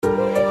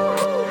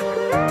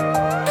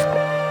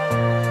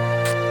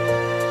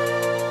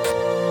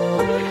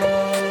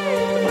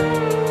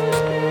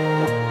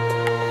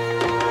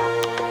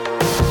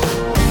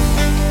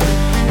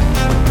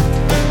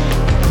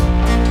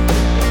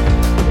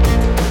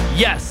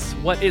Yes,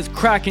 what is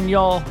cracking,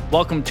 y'all?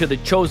 Welcome to The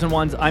Chosen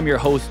Ones. I'm your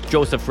host,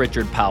 Joseph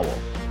Richard Powell.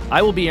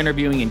 I will be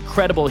interviewing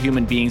incredible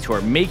human beings who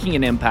are making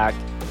an impact,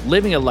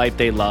 living a life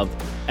they love,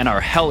 and are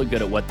hella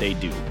good at what they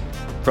do.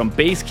 From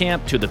base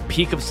camp to the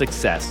peak of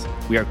success,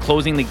 we are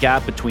closing the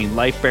gap between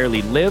life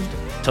barely lived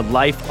to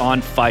life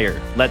on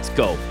fire. Let's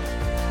go.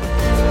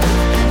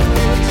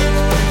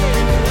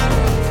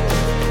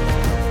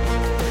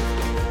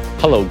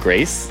 Hello,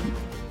 Grace.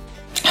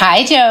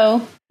 Hi,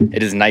 Joe.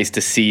 It is nice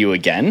to see you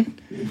again.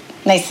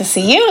 Nice to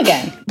see you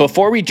again.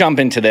 Before we jump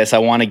into this, I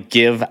want to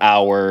give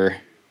our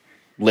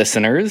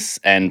listeners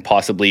and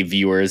possibly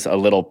viewers a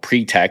little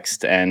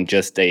pretext and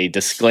just a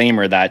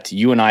disclaimer that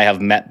you and I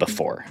have met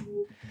before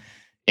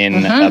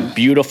in a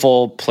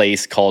beautiful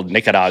place called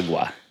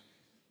Nicaragua.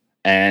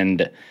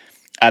 And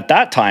at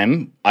that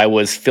time, I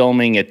was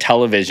filming a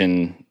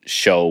television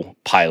show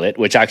pilot,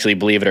 which actually,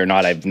 believe it or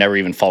not, I've never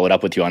even followed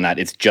up with you on that.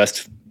 It's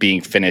just being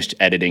finished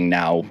editing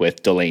now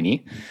with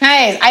Delaney.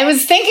 Nice. I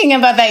was thinking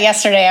about that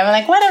yesterday. I'm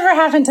like, whatever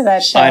happened to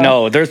that show? I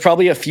know. There's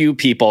probably a few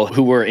people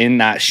who were in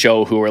that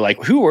show who were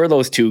like, who were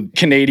those two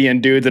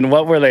Canadian dudes and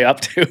what were they up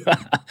to?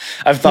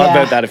 I've thought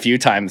about that a few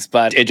times,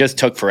 but it just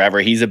took forever.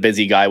 He's a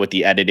busy guy with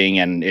the editing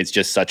and it's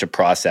just such a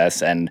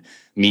process, and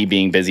me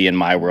being busy in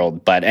my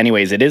world. But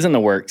anyways, it is in the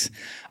works.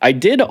 I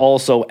did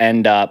also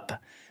end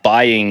up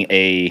buying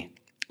a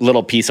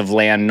little piece of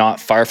land not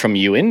far from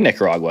you in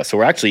Nicaragua. So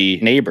we're actually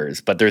neighbors,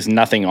 but there's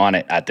nothing on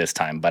it at this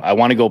time. But I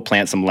want to go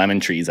plant some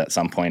lemon trees at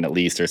some point at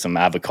least, or some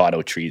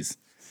avocado trees.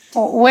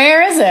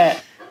 Where is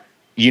it?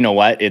 You know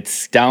what?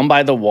 It's down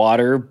by the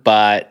water,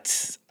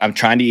 but I'm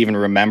trying to even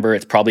remember.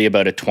 It's probably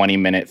about a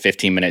 20-minute,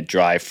 15-minute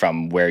drive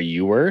from where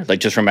you were. Like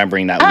just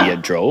remembering that we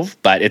had drove,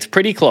 but it's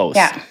pretty close.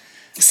 Yeah.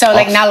 So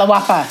like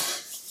Nalawapa.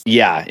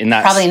 Yeah, in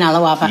that probably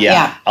Nalawapa.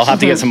 Yeah. I'll have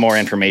to get some more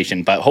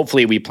information, but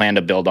hopefully we plan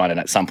to build on it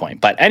at some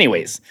point. But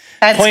anyways,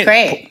 that's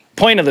great.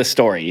 Point of the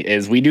story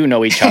is we do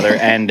know each other,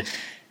 and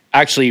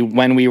actually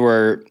when we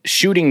were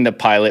shooting the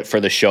pilot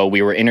for the show,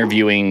 we were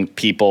interviewing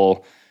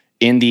people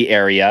in the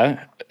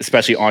area,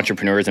 especially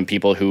entrepreneurs and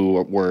people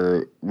who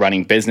were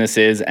running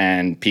businesses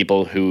and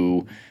people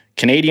who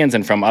Canadians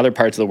and from other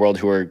parts of the world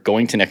who are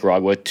going to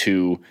Nicaragua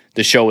to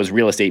the show was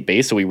real estate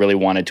based, so we really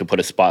wanted to put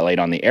a spotlight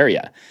on the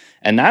area.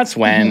 And that's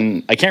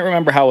when, I can't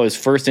remember how I was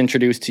first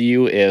introduced to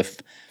you, if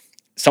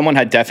someone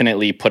had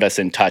definitely put us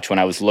in touch when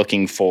I was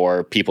looking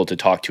for people to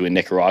talk to in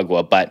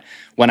Nicaragua. But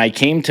when I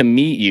came to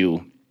meet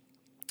you,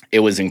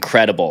 it was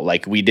incredible.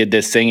 Like we did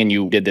this thing and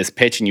you did this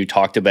pitch and you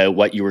talked about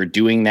what you were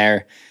doing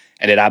there.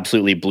 And it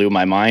absolutely blew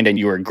my mind. And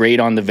you were great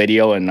on the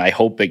video, and I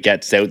hope it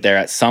gets out there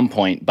at some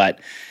point.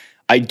 But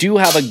I do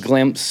have a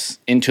glimpse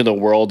into the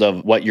world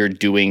of what you're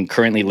doing,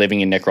 currently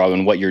living in Nicaragua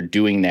and what you're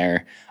doing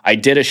there. I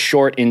did a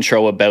short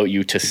intro about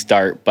you to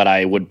start, but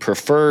I would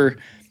prefer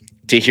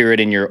to hear it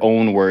in your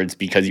own words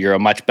because you're a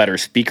much better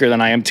speaker than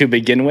I am to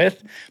begin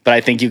with. But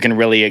I think you can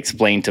really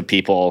explain to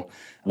people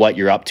what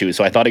you're up to.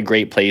 So I thought a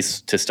great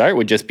place to start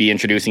would just be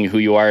introducing who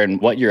you are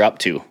and what you're up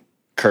to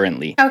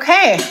currently.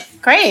 Okay,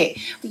 great.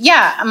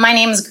 Yeah, my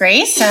name is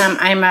Grace.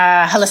 I'm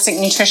a holistic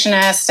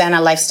nutritionist and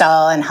a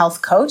lifestyle and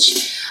health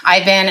coach.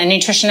 I've been a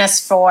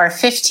nutritionist for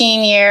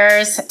 15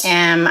 years,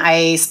 and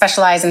I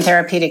specialize in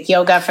therapeutic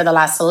yoga for the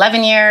last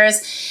 11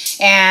 years.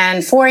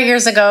 And 4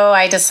 years ago,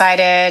 I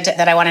decided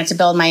that I wanted to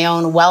build my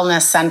own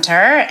wellness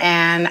center,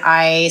 and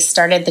I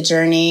started the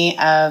journey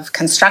of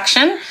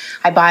construction.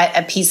 I bought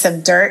a piece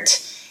of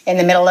dirt in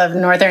the middle of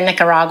northern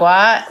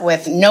Nicaragua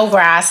with no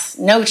grass,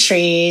 no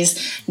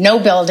trees, no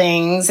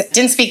buildings,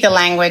 didn't speak the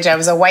language. I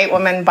was a white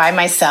woman by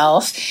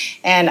myself,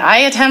 and I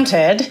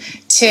attempted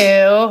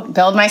to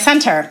build my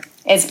center.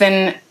 It's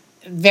been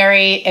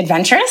very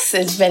adventurous.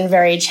 It's been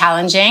very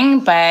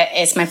challenging, but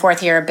it's my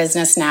 4th year of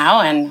business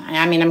now. And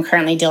I mean, I'm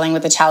currently dealing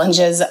with the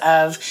challenges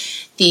of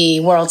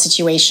the world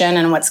situation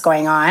and what's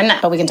going on,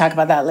 but we can talk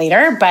about that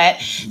later. But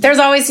there's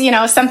always,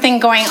 something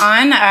going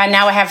on.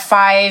 Now I have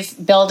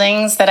 5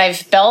 buildings that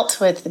I've built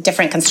with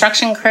different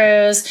construction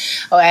crews.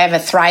 I have a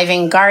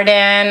thriving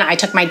garden. I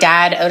took my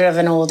dad out of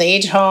an old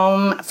age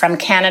home from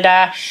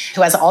Canada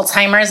who has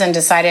Alzheimer's and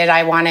decided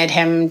I wanted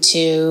him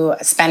to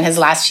spend his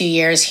last few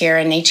years here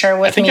in nature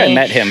with me. I think I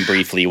met him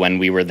briefly when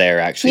we were there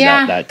actually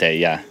that day.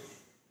 Yeah.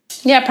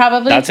 Yeah,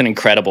 probably. That's an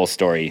incredible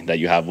story that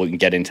you have. We can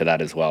get into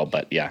that as well,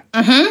 but yeah.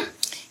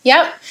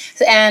 Yep.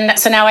 And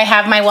so now I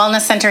have my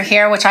wellness center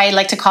here, which I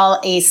like to call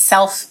a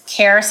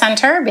self-care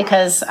center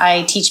because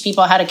I teach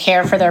people how to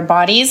care for their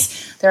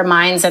bodies, their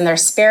minds, and their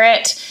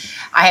spirit.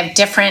 I have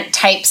different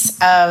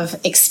types of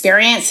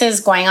experiences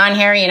going on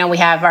here. We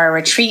have our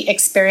retreat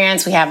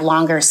experience. We have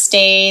longer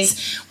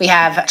stays. We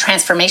have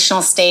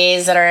transformational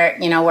stays that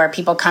are, where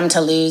people come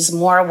to lose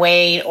more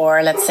weight,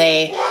 or let's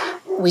say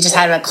we just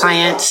had a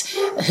client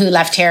who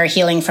left here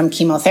healing from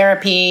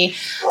chemotherapy.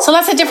 So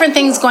lots of different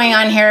things going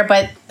on here,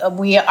 but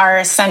we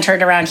are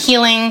centered around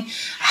healing,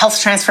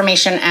 health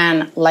transformation,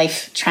 and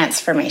life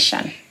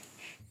transformation.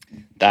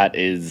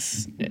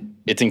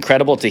 It's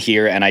incredible to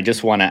hear. And I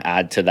just want to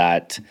add to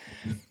that.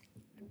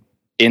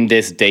 in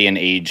this day and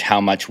age, how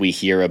much we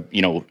hear of,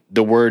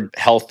 the word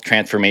health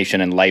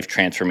transformation and life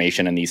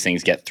transformation and these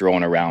things get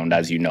thrown around,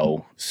 as you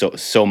know,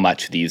 so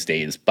much these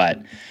days.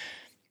 But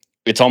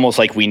it's almost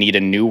like we need a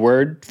new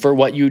word for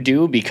what you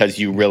do, because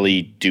you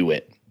really do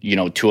it,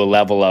 to a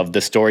level of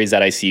the stories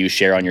that I see you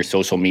share on your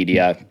social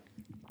media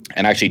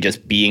and actually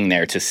just being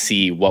there to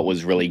see what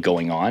was really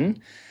going on.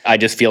 I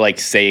just feel like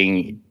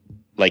saying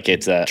like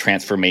it's a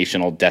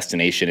transformational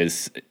destination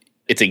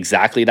it's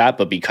exactly that,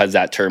 but because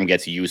that term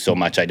gets used so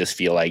much, I just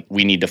feel like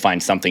we need to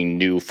find something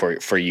new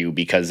for you,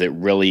 because it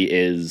really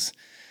is.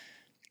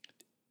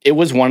 It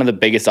was one of the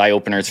biggest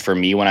eye-openers for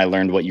me when I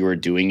learned what you were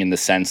doing, in the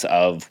sense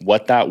of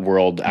what that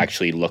world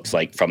actually looks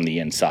like from the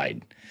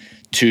inside.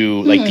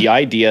 To like the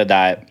idea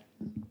that,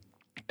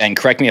 and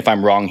correct me if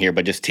I'm wrong here,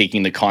 but just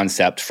taking the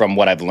concept from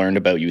what I've learned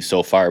about you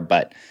so far,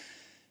 but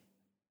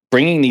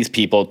bringing these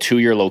people to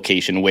your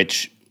location,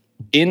 which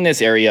in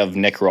this area of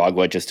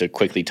Nicaragua, just to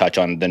quickly touch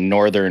on the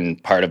northern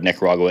part of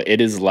Nicaragua, it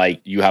is like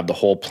you have the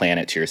whole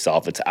planet to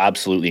yourself. It's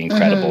absolutely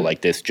incredible.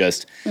 Like this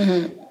just,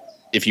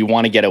 if you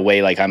want to get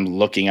away, like I'm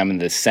in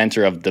the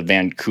center of the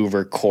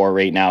Vancouver core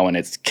right now, and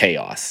it's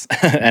chaos.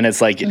 And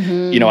it's like,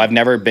 I've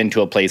never been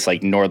to a place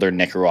like northern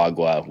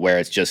Nicaragua where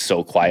it's just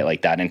so quiet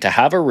like that. And to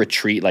have a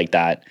retreat like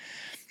that,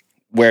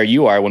 where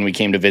you are, when we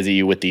came to visit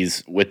you with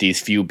these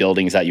few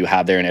buildings that you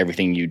have there and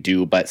everything you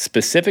do, but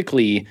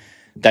specifically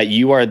that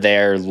you are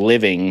there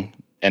living,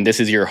 and this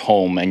is your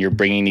home, and you're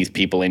bringing these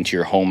people into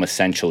your home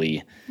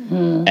essentially,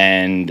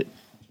 and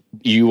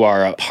you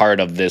are a part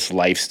of this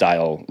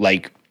lifestyle.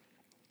 Like,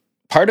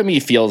 part of me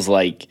feels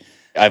like,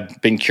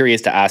 I've been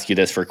curious to ask you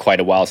this for quite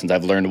a while since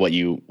I've learned what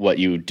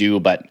you do,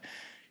 but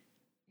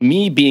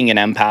me being an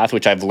empath,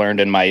 which I've learned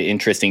in my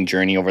interesting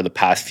journey over the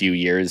past few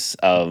years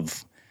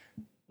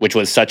which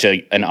was such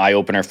an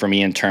eye-opener for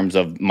me in terms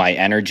of my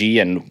energy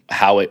and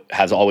how it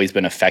has always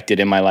been affected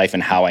in my life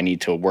and how I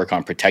need to work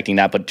on protecting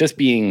that, but just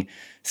being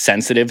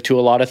sensitive to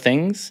a lot of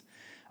things.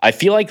 I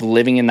feel like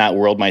living in that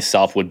world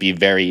myself would be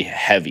very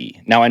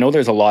heavy. Now, I know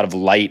there's a lot of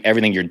light.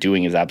 Everything you're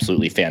doing is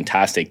absolutely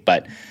fantastic,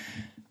 but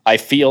I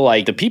feel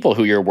like the people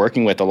who you're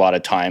working with a lot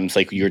of times,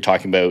 like you were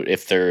talking about,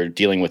 if they're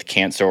dealing with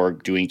cancer or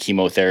doing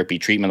chemotherapy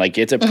treatment, like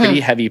it's a pretty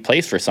heavy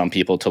place for some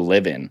people to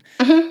live in.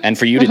 And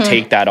for you to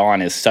take that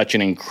on is such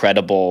an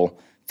incredible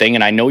thing.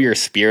 And I know your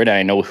spirit, and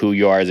I know who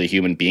you are as a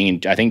human being.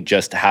 And I think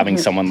just having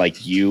someone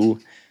like you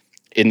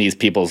in these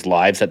people's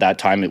lives at that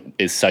time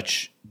is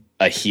such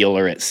a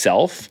healer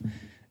itself.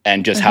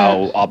 And just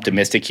how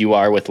optimistic you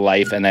are with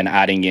life, and then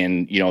adding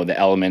in, the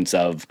elements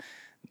of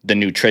the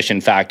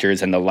nutrition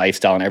factors and the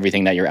lifestyle and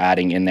everything that you're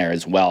adding in there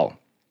as well.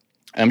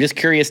 I'm just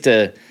curious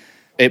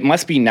it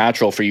must be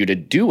natural for you to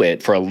do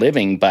it for a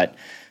living, but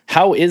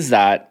how is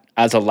that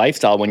as a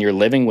lifestyle when you're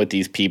living with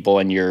these people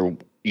and you're,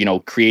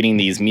 creating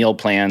these meal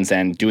plans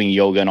and doing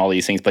yoga and all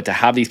these things, but to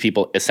have these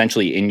people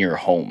essentially in your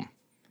home?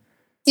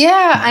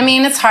 Yeah, I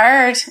mean, it's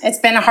hard. It's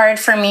been hard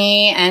for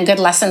me, and good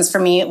lessons for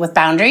me with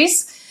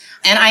boundaries.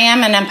 And I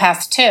am an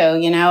empath too,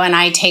 and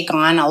I take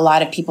on a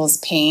lot of people's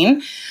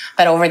pain.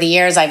 But over the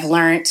years, I've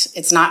learned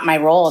it's not my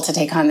role to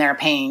take on their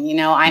pain.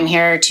 I'm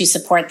here to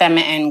support them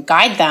and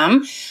guide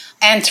them.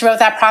 And throughout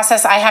that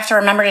process, I have to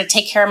remember to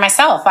take care of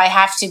myself. I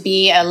have to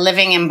be a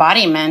living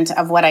embodiment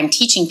of what I'm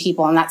teaching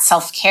people, and that's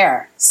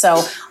self-care.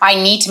 So I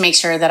need to make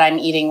sure that I'm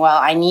eating well.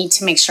 I need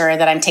to make sure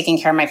that I'm taking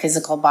care of my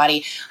physical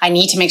body. I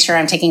need to make sure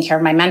I'm taking care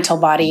of my mental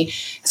body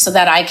so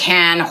that I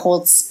can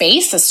hold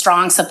space, a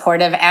strong,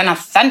 supportive, and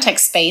authentic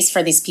space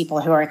for these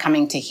people who are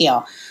coming to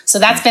heal. So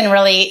that's been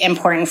really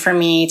important for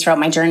me throughout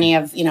my journey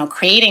of,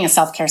 creating a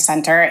self-care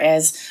center,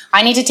 is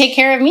I need to take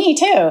care of me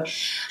too.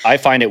 I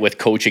find it with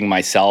coaching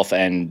myself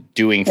and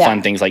doing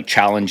fun things like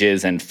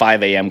challenges and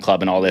 5 a.m.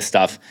 club and all this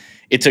stuff.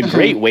 It's a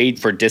great way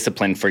for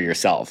discipline for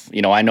yourself.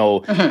 I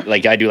know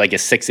like I do like a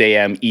 6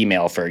 a.m.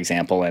 email, for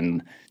example,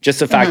 and just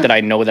the fact that I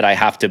know that I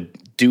have to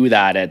do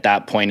that at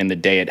that point in the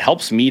day, it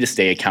helps me to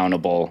stay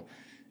accountable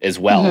as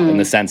well, in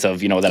the sense of,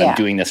 that I'm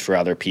doing this for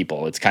other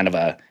people. It's kind of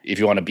if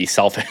you want to be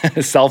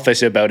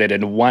selfish about it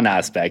in one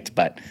aspect,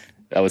 but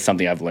that was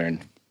something I've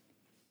learned.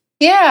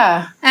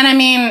 Yeah. And I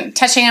mean,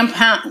 touching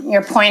on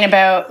your point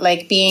about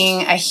like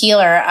being a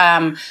healer,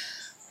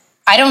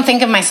 I don't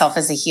think of myself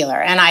as a healer,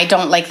 and I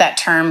don't like that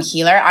term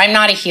healer. I'm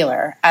not a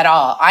healer at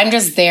all. I'm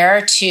just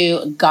there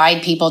to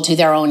guide people to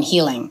their own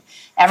healing.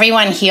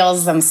 Everyone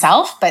heals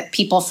themselves, but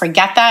people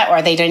forget that,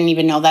 or they didn't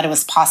even know that it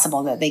was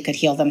possible that they could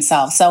heal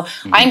themselves. So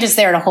I'm just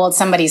there to hold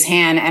somebody's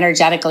hand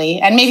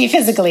energetically and maybe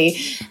physically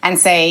and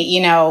say,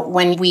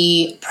 when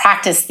we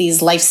practice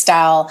these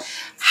lifestyle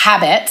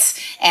habits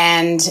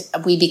and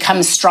we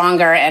become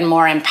stronger and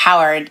more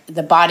empowered,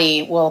 the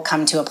body will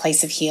come to a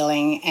place of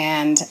healing.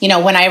 And,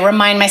 when I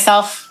remind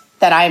myself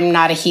that I'm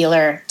not a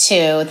healer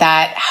too,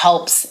 that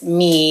helps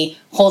me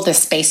hold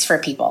this space for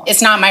people.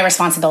 It's not my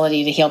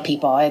responsibility to heal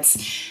people.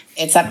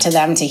 It's up to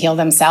them to heal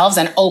themselves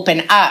and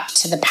open up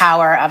to the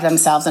power of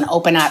themselves and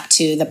open up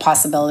to the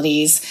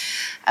possibilities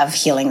of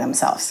healing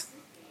themselves.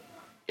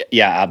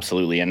 Yeah,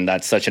 absolutely. And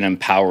that's such an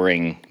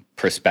empowering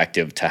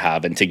perspective to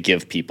have and to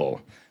give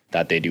people,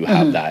 that they do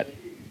have that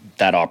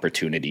that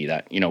opportunity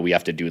that, we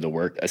have to do the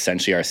work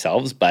essentially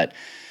ourselves. But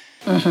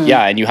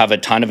yeah, and you have a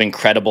ton of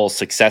incredible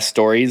success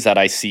stories that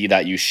I see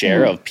that you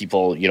share of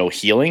people,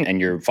 healing. And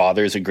your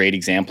father is a great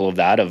example of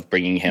that, of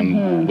bringing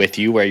him with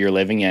you where you're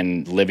living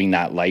and living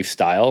that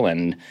lifestyle.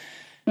 And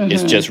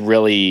it's just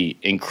really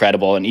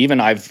incredible. And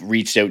even I've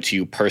reached out to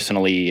you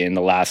personally in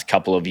the last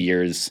couple of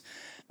years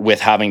with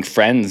having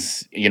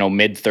friends,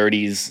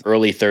 mid-30s,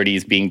 early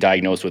 30s being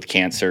diagnosed with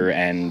cancer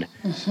and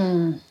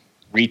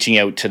reaching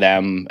out to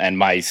them. And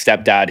my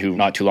stepdad, who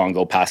not too long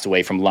ago passed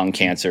away from lung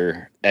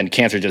cancer, and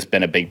cancer just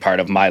been a big part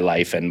of my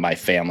life and my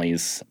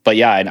family's. But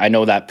yeah, I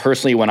know that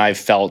personally when I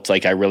felt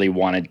like I really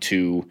wanted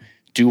to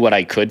do what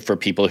I could for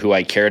people who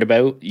I cared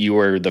about, you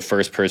were the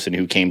first person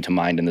who came to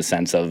mind in the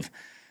sense of,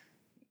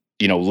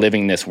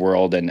 living this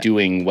world and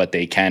doing what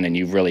they can. And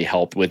you've really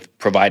helped with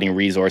providing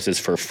resources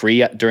for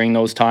free during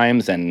those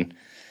times. And,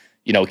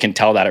 can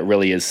tell that it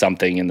really is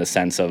something in the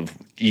sense of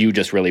you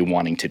just really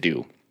wanting to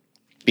do,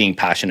 being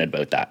passionate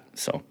about that.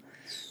 So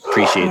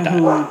appreciate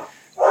that.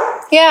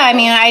 Yeah,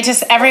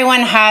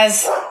 everyone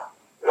has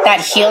that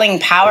healing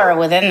power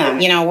within them.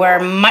 We're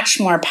much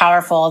more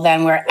powerful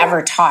than we're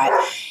ever taught.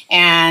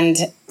 And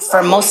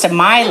for most of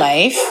my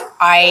life,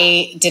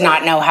 I did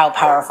not know how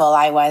powerful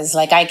I was.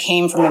 Like, I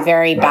came from a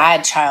very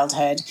bad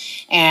childhood.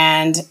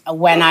 And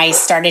when I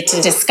started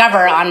to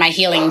discover on my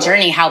healing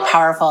journey how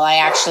powerful I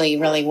actually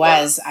really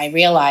was, I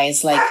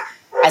realized,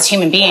 as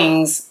human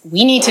beings,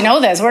 we need to know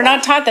this. We're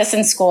not taught this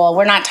in school.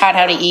 We're not taught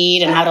how to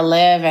eat and how to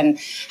live and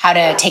how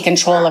to take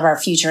control of our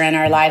future and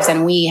our lives.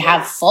 And we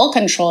have full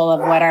control of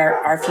what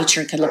our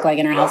future could look like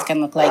and our health can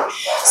look like.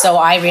 So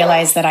I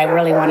realized that I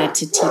really wanted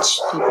to teach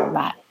people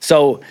that.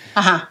 So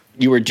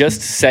you were just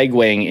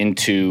segueing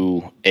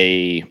into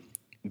a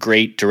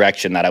great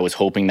direction that I was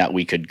hoping that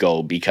we could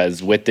go,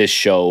 because with this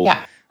show,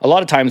 a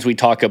lot of times we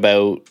talk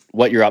about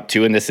what you're up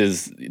to, and this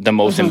is the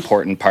most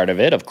important part of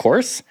it, of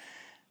course.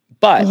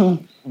 But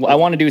I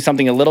want to do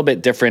something a little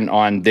bit different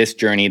on this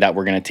journey that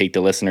we're going to take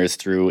the listeners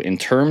through in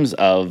terms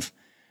of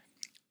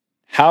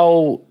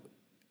how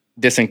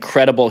this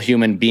incredible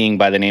human being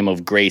by the name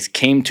of Grace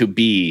came to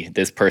be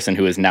this person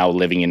who is now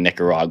living in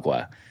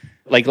Nicaragua.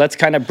 Let's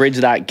kind of bridge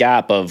that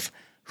gap of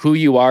who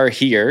you are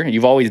here.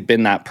 You've always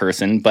been that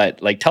person, but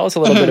tell us a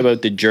little bit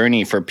about the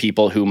journey for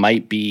people who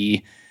might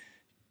be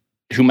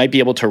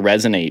able to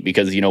resonate,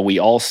 because, we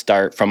all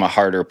start from a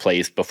harder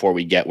place before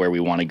we get where we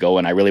want to go.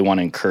 And I really want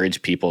to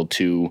encourage people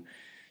to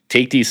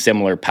take these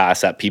similar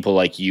paths that people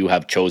like you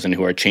have chosen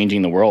who are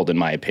changing the world, in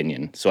my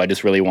opinion. So I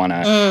just really want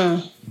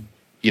to,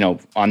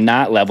 on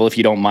that level, if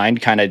you don't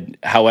mind, kind of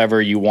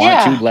however you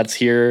want to, let's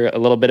hear a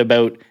little bit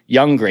about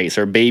young Grace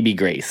or baby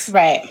Grace.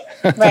 Right.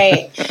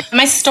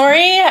 My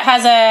story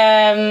has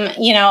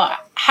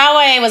how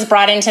I was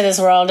brought into this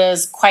world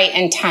is quite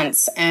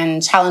intense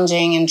and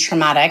challenging and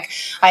traumatic.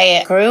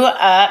 I grew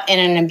up in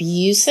an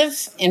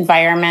abusive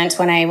environment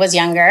when I was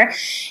younger.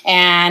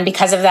 And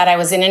because of that, I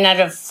was in and out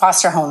of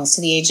foster homes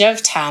to the age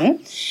of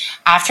 10.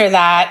 After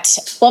that,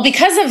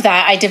 because of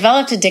that, I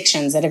developed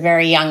addictions at a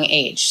very young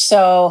age.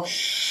 So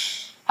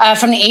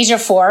from the age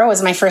of 4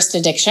 was my first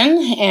addiction,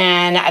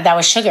 and that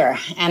was sugar.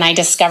 And I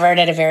discovered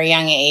at a very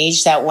young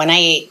age that when I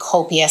ate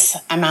copious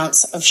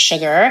amounts of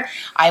sugar,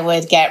 I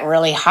would get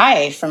really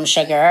high from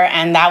sugar.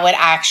 And that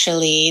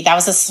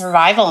was a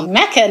survival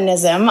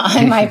mechanism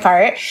on my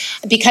part,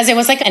 because it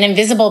was like an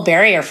invisible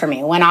barrier for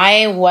me. When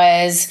I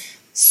was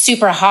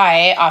super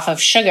high off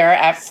of sugar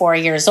at 4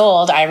 years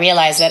old, I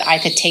realized that I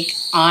could take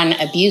on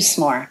abuse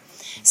more.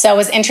 So it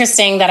was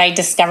interesting that I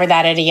discovered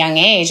that at a young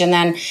age. And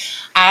then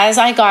as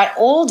I got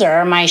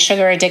older, my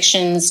sugar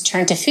addictions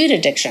turned to food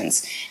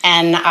addictions.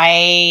 And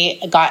I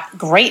got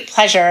great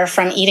pleasure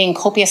from eating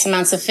copious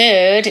amounts of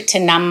food to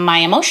numb my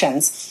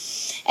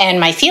emotions and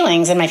my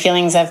feelings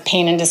of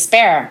pain and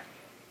despair.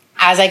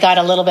 As I got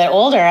a little bit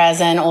older,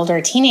 as an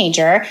older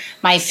teenager,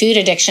 my food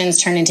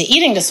addictions turned into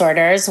eating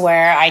disorders,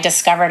 where I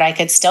discovered I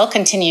could still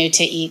continue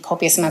to eat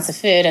copious amounts of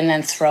food and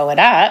then throw it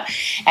up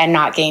and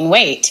not gain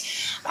weight.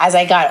 As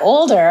I got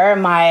older,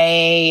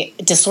 my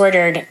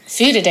disordered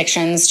food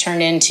addictions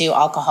turned into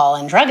alcohol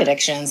and drug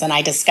addictions. And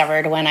I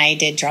discovered when I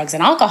did drugs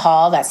and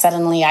alcohol that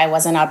suddenly I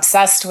wasn't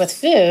obsessed with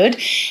food,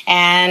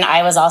 and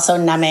I was also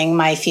numbing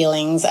my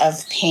feelings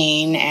of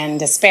pain and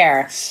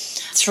despair.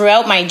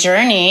 Throughout my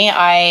journey,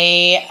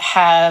 I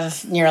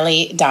have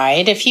nearly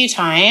died a few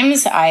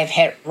times. I've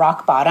hit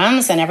rock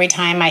bottoms, and every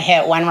time I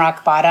hit one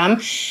rock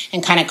bottom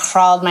and kind of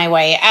crawled my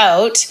way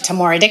out to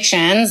more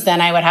addictions,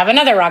 then I would have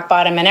another rock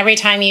bottom. And every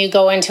time you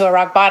go into a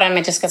rock bottom,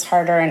 it just gets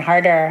harder and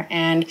harder.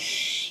 And,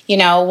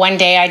 one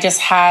day I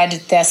just had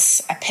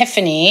this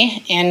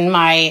epiphany in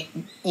my,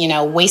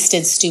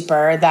 wasted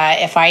stupor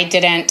that if I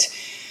didn't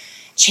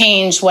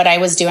change what I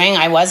was doing,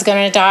 I was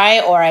going to die,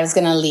 or I was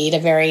going to lead a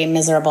very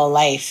miserable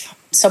life.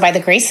 So by the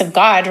grace of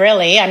God,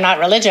 really, I'm not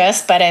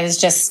religious, but it was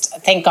just,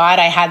 thank God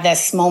I had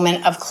this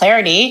moment of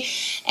clarity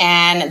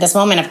and this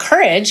moment of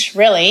courage,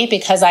 really,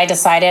 because I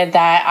decided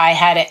that I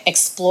had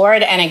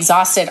explored and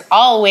exhausted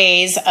all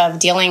ways of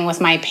dealing with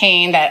my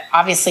pain that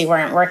obviously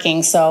weren't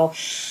working. So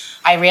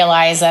I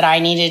realized that I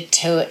needed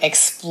to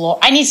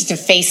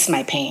face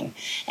my pain.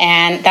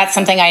 And that's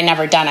something I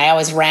never done. I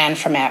always ran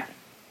from it.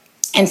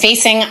 And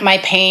facing my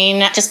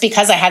pain, just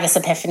because I had this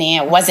epiphany,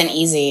 it wasn't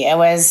easy. It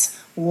was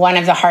one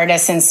of the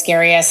hardest and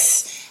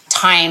scariest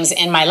times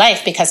in my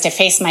life, because to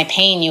face my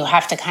pain, you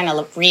have to kind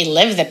of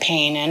relive the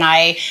pain. And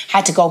I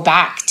had to go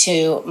back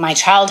to my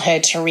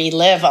childhood to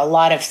relive a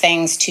lot of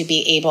things to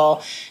be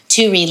able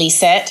to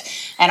release it,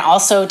 and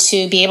also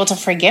to be able to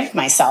forgive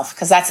myself,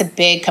 because that's a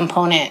big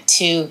component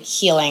to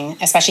healing,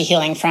 especially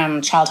healing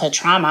from childhood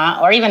trauma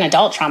or even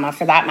adult trauma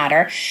for that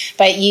matter.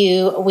 But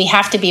we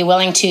have to be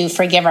willing to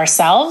forgive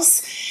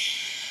ourselves.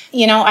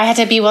 I had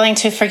to be willing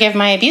to forgive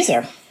my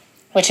abuser,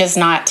 which is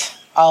not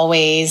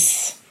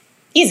always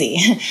easy.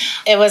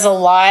 It was a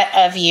lot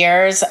of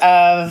years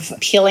of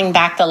peeling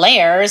back the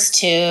layers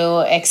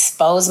to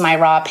expose my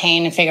raw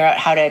pain and figure out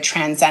how to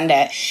transcend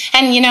it.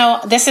 And,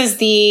 this is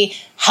the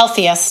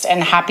healthiest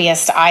and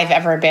happiest I've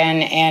ever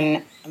been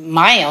in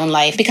my own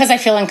life, because I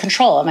feel in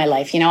control of my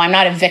life. I'm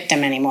not a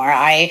victim anymore.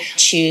 I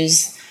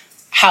choose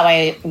how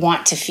I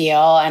want to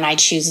feel, and I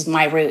choose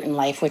my route in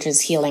life, which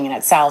is healing in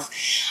itself.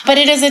 But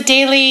it is a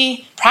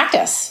daily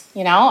practice.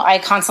 I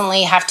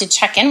constantly have to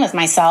check in with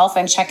myself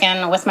and check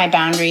in with my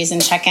boundaries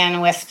and check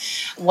in with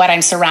what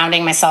I'm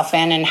surrounding myself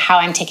in and how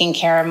I'm taking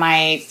care of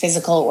my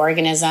physical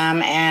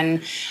organism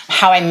and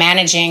how I'm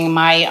managing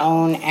my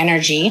own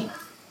energy,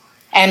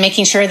 and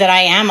making sure that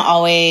I am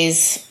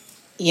always,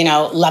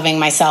 loving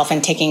myself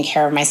and taking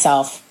care of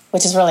myself,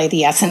 which is really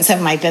the essence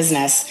of my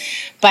business.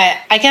 But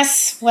I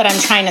guess what I'm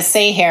trying to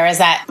say here is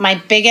that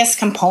my biggest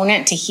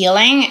component to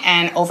healing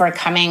and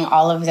overcoming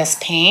all of this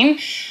pain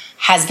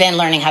has been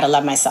learning how to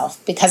love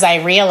myself, because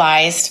I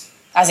realized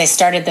as I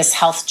started this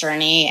health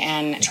journey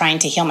and trying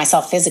to heal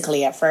myself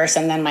physically at first,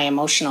 and then my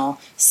emotional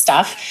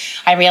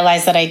stuff, I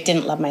realized that I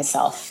didn't love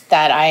myself,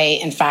 that I,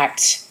 in fact,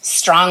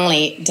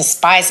 strongly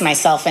despised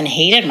myself and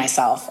hated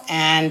myself.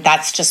 And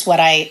that's just what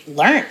I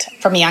learned.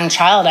 From a young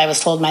child, I was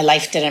told my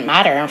life didn't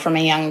matter. And from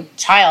a young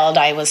child,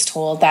 I was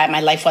told that my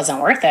life wasn't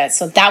worth it.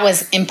 So that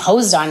was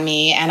imposed on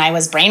me, and I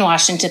was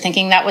brainwashed into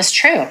thinking that was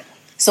true.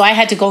 So I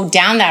had to go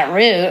down that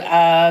route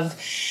of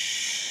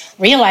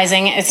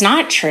realizing it's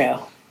not true.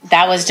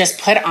 That was just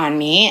put on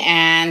me,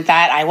 and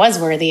that I was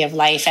worthy of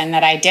life, and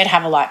that I did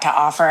have a lot to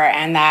offer,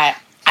 and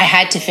that I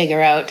had to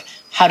figure out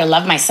how to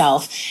love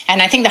myself.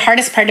 And I think the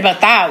hardest part about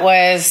that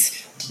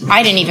was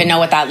I didn't even know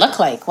what that looked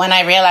like. When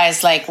I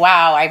realized,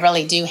 wow, I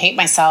really do hate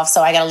myself,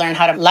 so I got to learn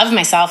how to love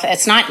myself.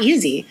 It's not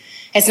easy.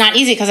 It's not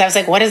easy, because I was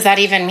like, what does that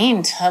even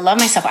mean to love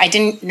myself? I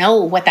didn't know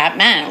what that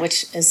meant,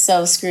 which is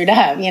so screwed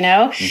up,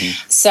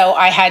 Mm-hmm. So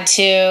I had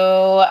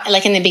to,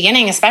 in the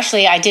beginning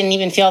especially, I didn't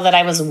even feel that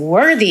I was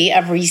worthy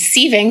of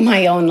receiving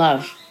my own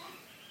love,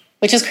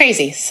 which is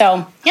crazy.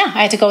 So yeah,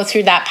 I had to go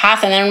through that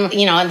path. And then,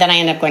 and then I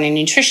ended up going to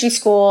nutrition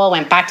school,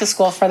 went back to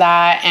school for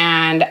that.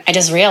 And I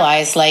just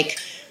realized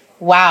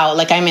wow,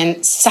 I'm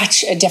in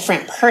such a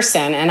different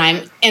person, and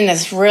I'm in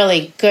this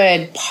really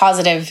good,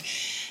 positive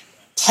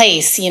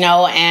place,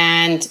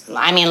 and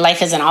I mean,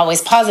 life isn't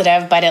always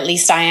positive, but at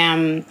least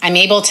I'm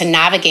able to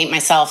navigate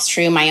myself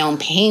through my own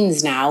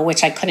pains now,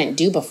 which I couldn't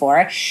do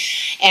before.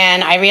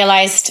 And I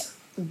realized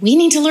we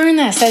need to learn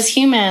this as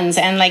humans.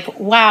 And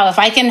wow, if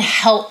I can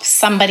help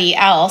somebody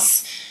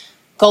else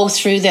go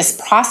through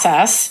this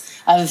process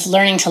of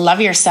learning to love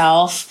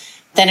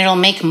yourself, then it'll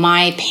make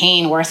my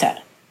pain worth it.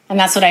 And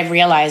that's what I've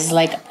realized,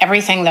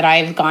 everything that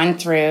I've gone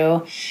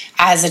through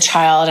as a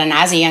child and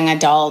as a young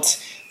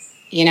adult,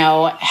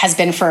 has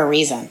been for a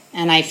reason.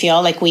 And I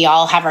feel like we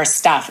all have our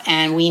stuff,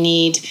 and we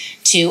need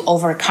to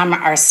overcome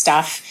our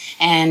stuff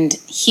and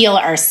heal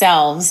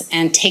ourselves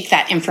and take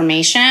that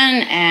information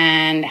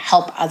and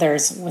help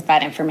others with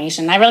that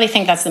information. I really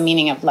think that's the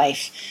meaning of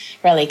life,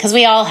 really, because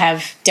we all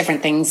have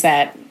different things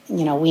that,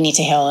 we need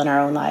to heal in our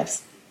own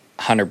lives.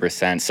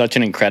 100%. Such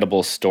an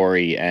incredible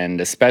story,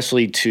 and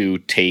especially to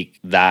take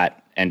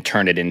that and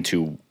turn it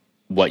into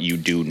what you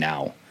do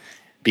now.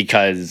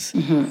 Because...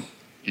 Mm-hmm.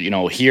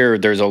 Here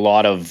there's a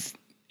lot of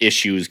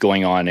issues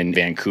going on in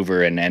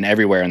Vancouver and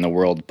everywhere in the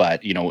world,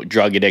 but,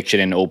 drug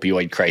addiction and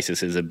opioid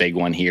crisis is a big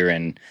one here.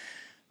 And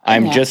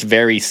I'm just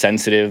very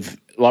sensitive.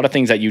 A lot of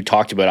things that you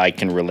talked about, I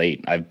can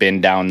relate. I've been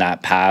down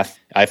that path.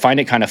 I find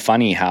it kind of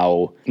funny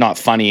how, not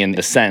funny in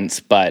the sense,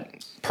 but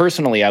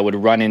personally, I would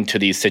run into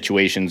these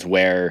situations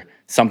where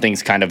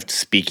something's kind of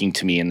speaking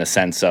to me in the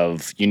sense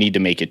of, you need to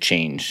make a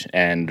change.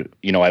 And,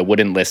 I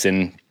wouldn't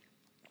listen,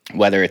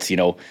 whether it's,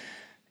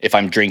 if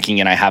I'm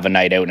drinking and I have a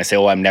night out and I say,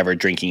 oh, I'm never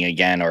drinking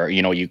again, or,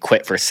 you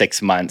quit for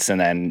 6 months and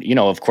then,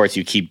 of course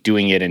you keep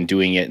doing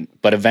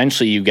it. But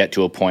eventually you get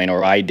to a point,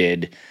 or I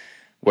did,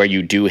 where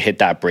you do hit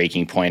that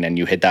breaking point and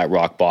you hit that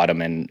rock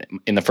bottom. And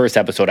in the first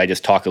episode, I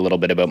just talk a little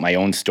bit about my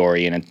own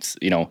story, and it's,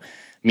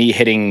 me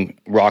hitting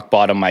rock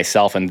bottom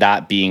myself, and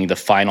that being the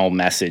final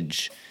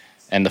message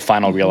and the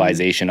final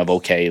realization of,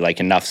 okay,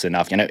 enough's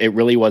enough. And it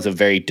really was a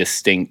very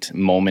distinct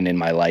moment in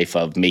my life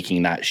of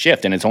making that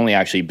shift. And it's only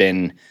actually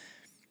been,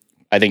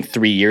 I think,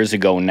 3 years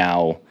ago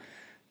now,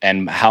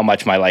 and how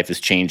much my life has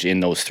changed in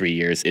those 3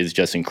 years is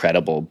just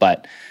incredible.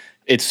 But,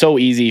 it's so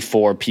easy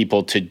for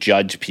people to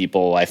judge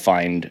people, I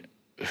find,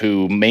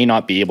 who may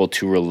not be able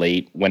to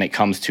relate when it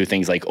comes to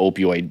things like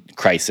opioid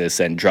crisis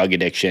and drug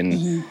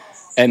addiction,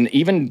 and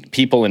even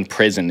people in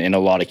prison in a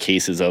lot of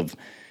cases of,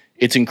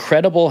 it's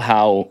incredible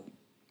how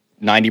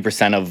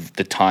 90% of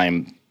the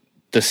time,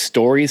 the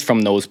stories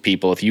from those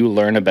people, if you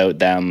learn about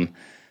them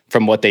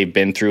from what they've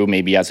been through,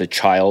 maybe as a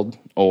child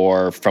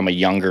or from a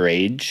younger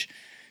age,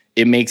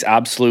 it makes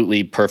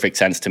absolutely perfect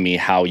sense to me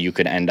how you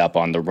could end up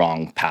on the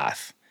wrong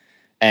path.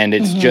 And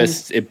it's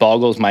just, it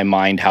boggles my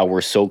mind how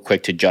we're so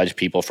quick to judge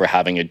people for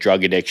having a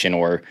drug addiction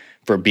or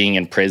for being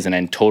in prison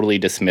and totally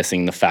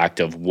dismissing the fact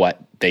of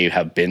what they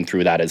have been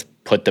through that has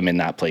put them in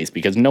that place,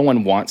 because no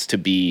one wants to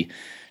be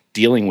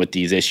dealing with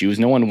these issues.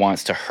 No one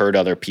wants to hurt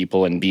other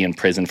people and be in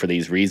prison for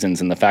these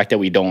reasons. And the fact that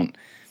we don't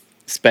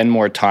spend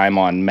more time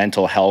on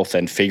mental health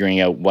and figuring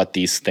out what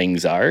these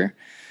things are,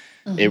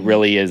 it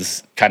really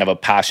is kind of a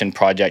passion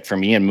project for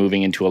me and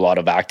moving into a lot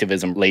of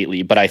activism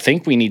lately. But I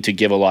think we need to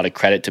give a lot of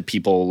credit to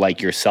people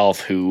like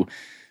yourself who,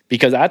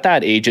 because at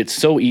that age, it's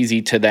so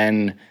easy to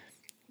then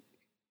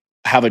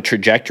have a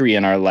trajectory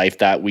in our life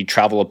that we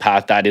travel a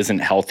path that isn't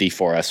healthy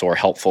for us or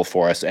helpful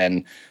for us,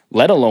 and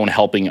let alone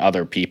helping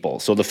other people.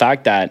 So the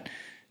fact that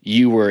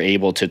you were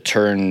able to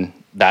turn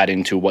that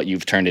into what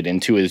you've turned it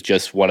into is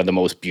just one of the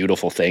most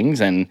beautiful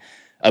things. And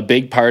a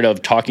big part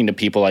of talking to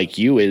people like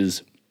you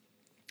is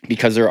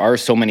because there are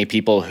so many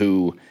people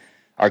who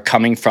are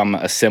coming from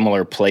a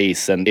similar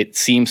place, and it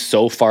seems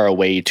so far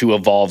away to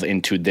evolve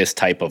into this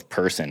type of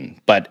person.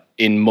 But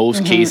in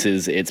most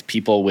cases, it's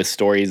people with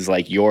stories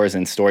like yours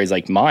and stories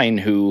like mine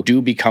who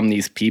do become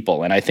these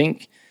people. And I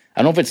think,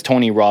 I don't know if it's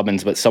Tony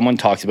Robbins, but someone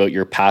talks about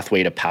your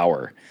pathway to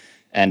power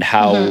and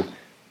how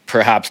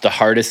perhaps the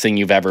hardest thing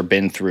you've ever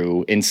been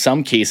through, in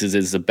some cases,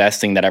 is the best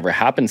thing that ever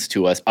happens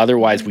to us.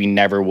 Otherwise, we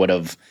never would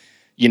have,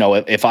 you know,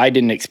 if I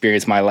didn't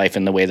experience my life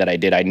in the way that I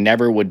did, I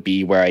never would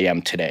be where I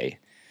am today.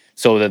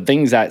 So the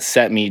things that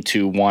set me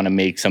to want to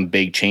make some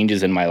big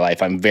changes in my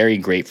life, I'm very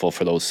grateful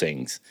for those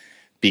things,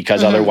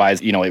 because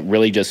otherwise, you know, it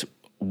really just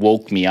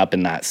woke me up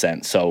in that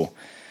sense. So,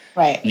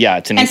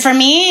 yeah. And for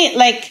me,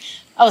 like,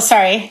 oh,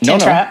 sorry to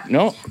interrupt.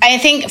 No. I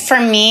think for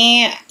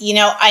me, you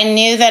know, I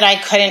knew that I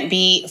couldn't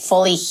be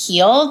fully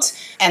healed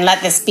and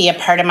let this be a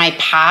part of my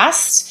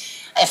past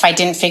if I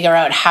didn't figure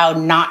out how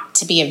not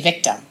to be a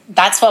victim.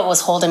 That's what was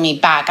holding me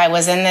back. I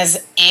was in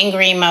this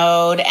angry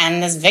mode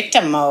and this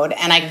victim mode.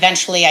 And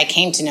eventually I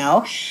came to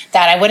know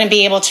that I wouldn't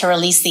be able to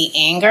release the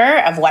anger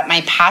of what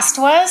my past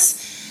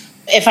was.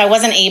 If I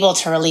wasn't able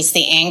to release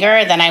the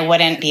anger, then I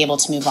wouldn't be able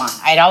to move on.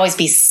 I'd always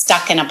be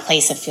stuck in a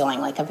place of feeling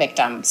like a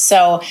victim.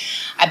 So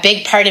a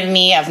big part of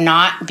me of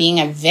not being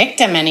a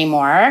victim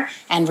anymore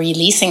and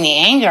releasing the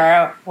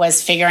anger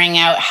was figuring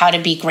out how to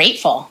be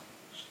grateful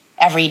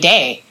every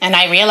day. And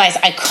I realized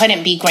I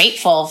couldn't be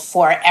grateful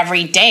for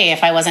every day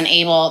if I wasn't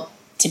able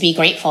to be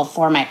grateful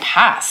for my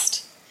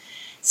past.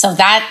 So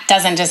that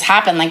doesn't just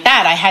happen like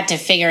that. I had to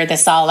figure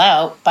this all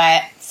out.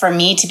 But for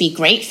me to be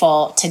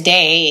grateful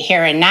today,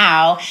 here and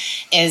now,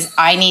 is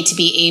I need to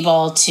be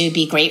able to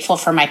be grateful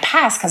for my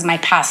past, because my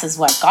past is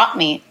what got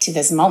me to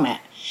this moment.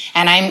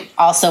 And I'm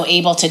also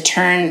able to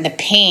turn the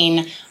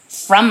pain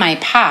from my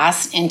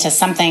past into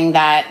something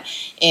that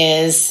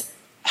is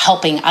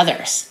helping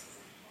others.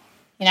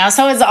 You know,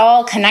 so it's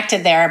all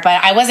connected there,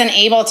 but I wasn't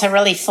able to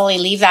really fully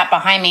leave that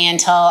behind me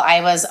until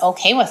I was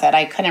okay with it.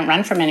 I couldn't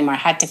run from it anymore. I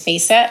had to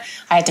face it.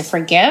 I had to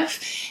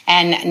forgive.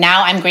 And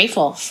now I'm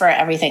grateful for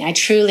everything. I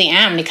truly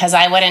am, because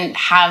I wouldn't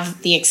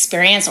have the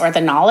experience or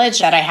the knowledge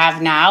that I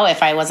have now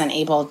if I wasn't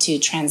able to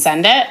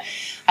transcend it.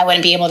 I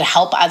wouldn't be able to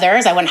help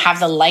others. I wouldn't have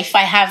the life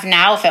I have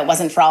now if it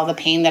wasn't for all the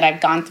pain that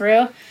I've gone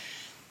through.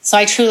 So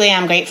I truly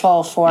am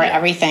grateful for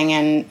everything.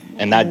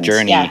 And that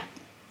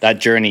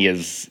journey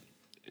is,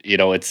 you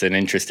know, it's an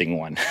interesting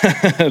one.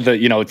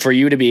 You know, for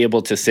you to be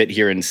able to sit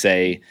here and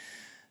say,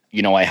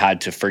 you know, I had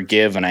to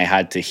forgive and I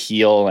had to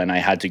heal and I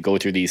had to go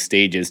through these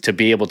stages, to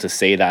be able to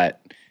say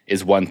that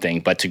is one thing,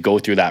 but to go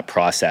through that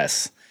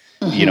process,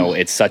 you know,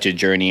 it's such a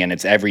journey, and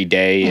it's every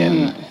day,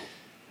 and,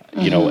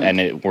 you know,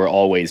 and we're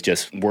always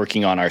just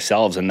working on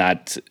ourselves. And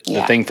that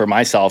the thing for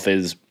myself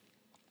is,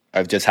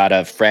 I've just had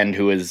a friend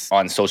who is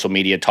on social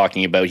media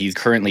talking about he's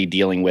currently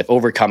dealing with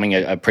overcoming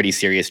a pretty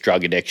serious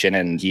drug addiction,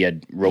 and he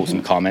had wrote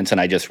some comments,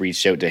 and I just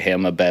reached out to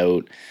him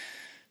about,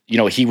 you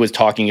know, he was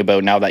talking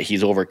about now that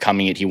he's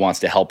overcoming it, he wants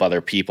to help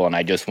other people. And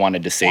I just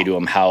wanted to say to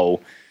him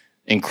how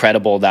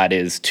incredible that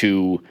is,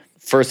 to,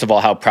 first of all,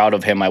 how proud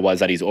of him I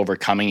was that he's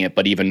overcoming it,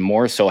 but even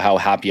more so how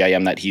happy I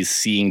am that he's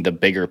seeing the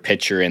bigger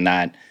picture, and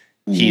that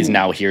he's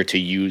now here to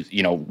use,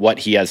 you know, what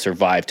he has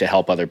survived to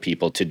help other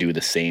people to do the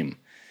same.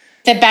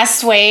 The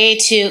best way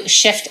to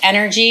shift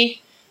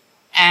energy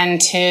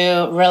and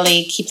to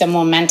really keep the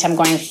momentum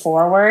going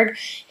forward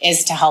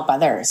is to help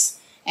others.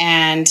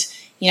 And,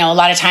 you know, a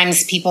lot of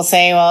times people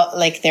say, well,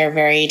 like, they're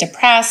very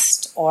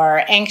depressed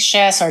or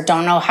anxious or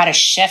don't know how to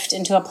shift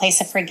into a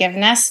place of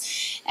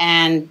forgiveness.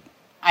 And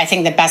I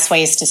think the best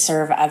way is to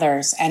serve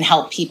others and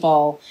help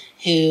people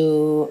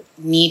who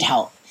need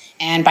help.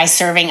 And by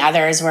serving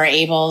others, we're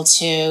able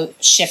to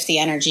shift the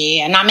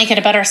energy and not make it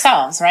about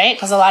ourselves, right?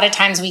 Because a lot of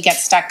times we get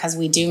stuck because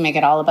we do make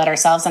it all about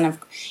ourselves. And,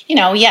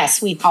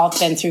 yes, we've all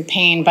been through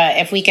pain, but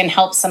if we can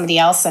help somebody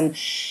else and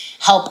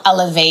help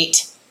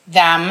elevate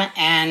them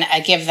and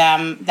give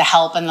them the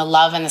help and the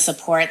love and the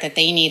support that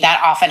they need,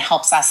 that often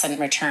helps us in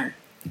return.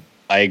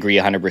 I agree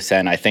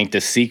 100%. I think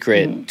the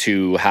secret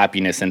to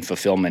happiness and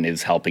fulfillment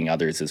is helping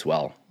others as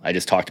well. I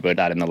just talked about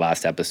that in the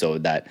last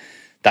episode,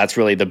 that's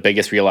really the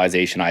biggest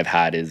realization I've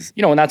had is,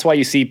 and that's why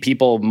you see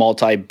people,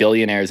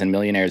 multi-billionaires and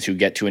millionaires who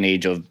get to an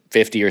age of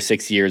 50 or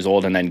 60 years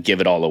old and then give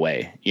it all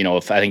away. I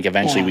think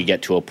eventually we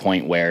get to a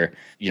point where,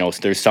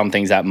 there's some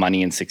things that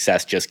money and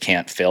success just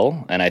can't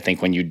fill. And I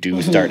think when you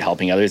do start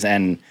helping others,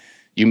 and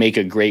you make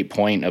a great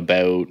point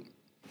about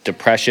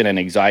depression and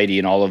anxiety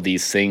and all of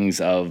these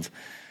things of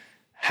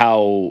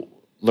how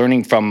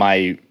learning from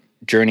my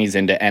journeys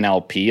into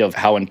NLP of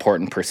how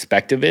important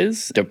perspective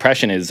is.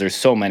 Depression is, there's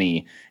so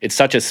many, it's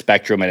such a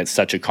spectrum and it's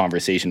such a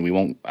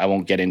conversation. I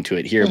won't get into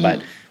it here,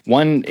 but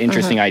one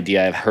interesting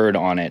idea I've heard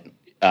on it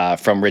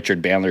from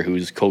Richard Bandler,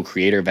 who's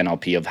co-creator of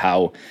NLP, of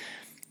how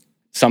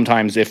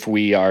sometimes if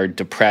we are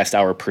depressed,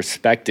 our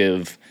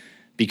perspective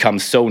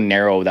becomes so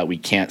narrow that we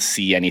can't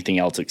see anything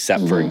else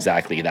except for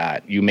exactly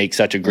that. You make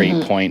such a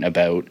great point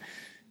about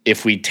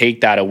if we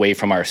take that away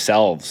from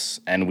ourselves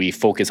and we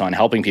focus on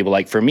helping people.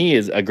 Like for me,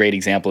 is a great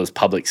example is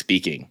public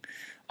speaking.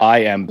 I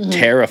am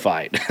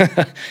terrified.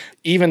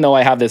 Even though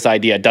I have this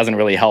idea, it doesn't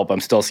really help.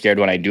 I'm still scared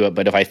when I do it.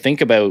 But if I think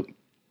about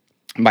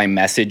my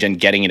message and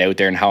getting it out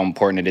there and how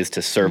important it is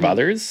to serve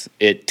others,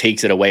 it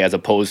takes it away, as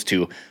opposed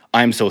to,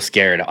 I'm so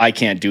scared, I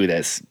can't do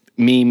this.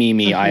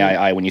 Me,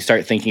 I. When you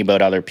start thinking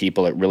about other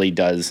people, it really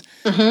does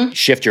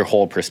shift your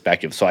whole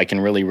perspective. So I can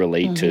really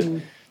relate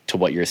to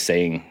what you're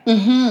saying.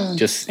 Well,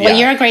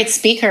 you're a great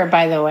speaker,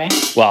 by the way.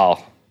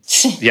 Well,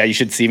 yeah, you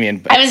should see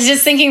me. I was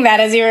just thinking that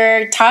as you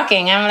were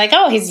talking. I'm like,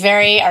 oh, he's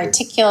very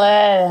articulate.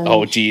 And,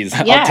 oh, geez.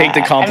 I'll take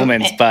the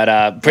compliments.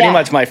 But pretty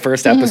much my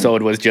first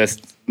episode was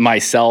just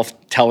myself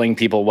telling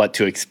people what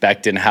to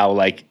expect and how,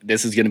 like,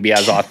 this is going to be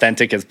as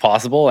authentic as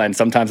possible. And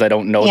sometimes I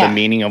don't know the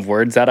meaning of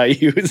words that I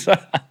use.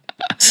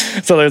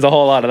 So there's a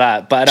whole lot of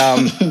that. But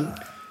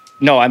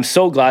no, I'm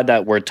so glad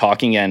that we're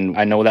talking, and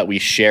I know that we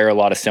share a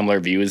lot of similar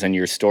views, and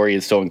your story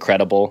is so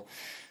incredible.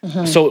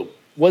 So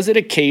was it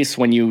a case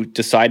when you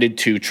decided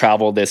to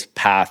travel this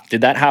path,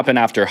 did that happen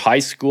after high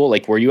school?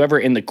 Like, were you ever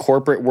in the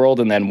corporate world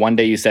and then one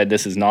day you said,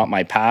 this is not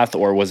my path?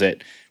 Or was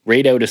it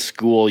right out of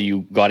school,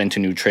 you got into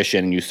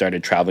nutrition and you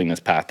started traveling this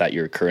path that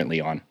you're currently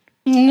on?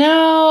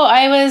 No,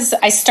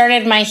 I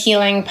started my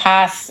healing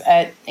path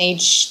at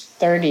age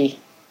 30.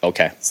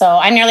 Okay. So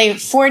I'm nearly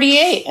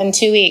 48 in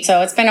 2 weeks.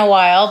 So it's been a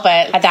while.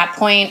 But at that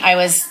point, I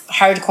was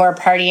hardcore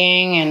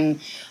partying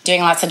and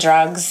doing lots of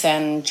drugs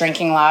and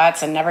drinking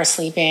lots and never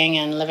sleeping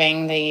and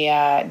living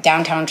the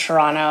downtown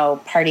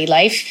Toronto party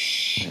life.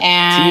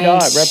 And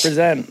T-Dot,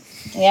 represent.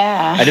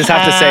 Yeah. I just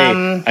have to say,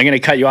 I'm going to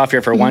cut you off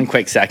here for one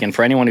quick second.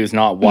 For anyone who's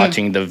not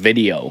watching the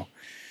video,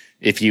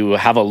 if you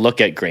have a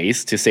look at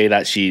Grace, to say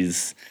that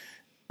she's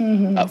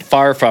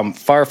far from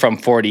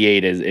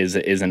 48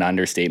 is an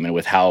understatement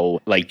with how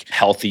like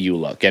healthy you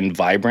look and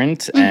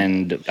vibrant.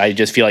 And I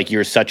just feel like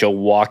you're such a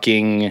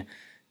walking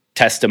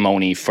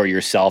testimony for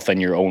yourself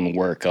and your own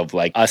work of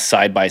like us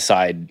side by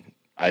side.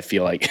 I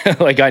feel like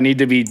like I need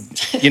to be,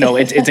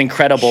 it's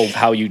incredible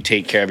how you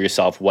take care of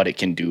yourself, what it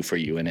can do for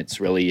you. And it's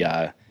really,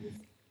 I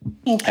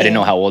didn't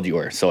know how old you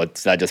were. So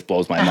that just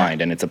blows my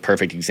mind. And it's a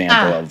perfect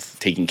example of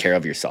taking care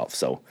of yourself.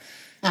 So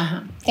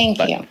thank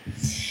you.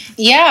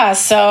 Yeah.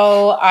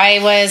 So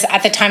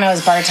at the time I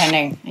was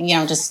bartending,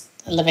 just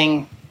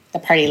living the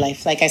party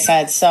life, like I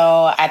said.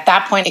 So at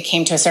that point, it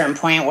came to a certain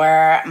point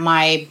where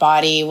my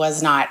body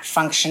was not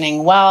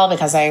functioning well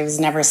because I was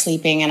never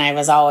sleeping and I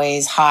was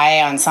always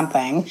high on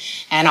something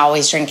and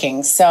always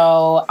drinking.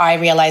 So I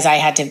realized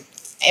it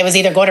was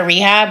either go to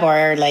rehab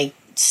or like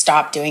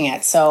stop doing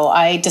it. So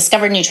I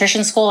discovered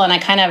nutrition school and I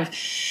kind of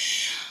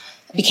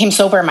became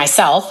sober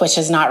myself, which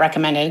is not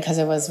recommended because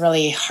it was a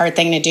really hard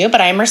thing to do.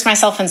 But I immersed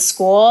myself in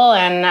school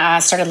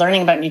and started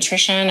learning about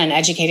nutrition and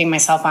educating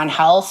myself on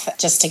health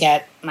just to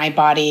get my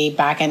body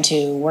back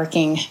into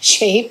working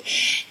shape.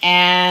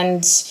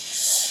 And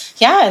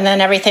and then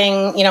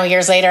everything,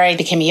 years later, I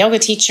became a yoga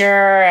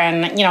teacher.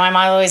 And, I'm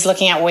always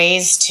looking at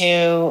ways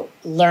to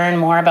learn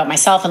more about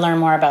myself and learn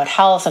more about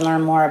health and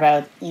learn more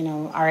about,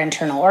 our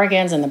internal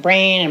organs and the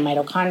brain and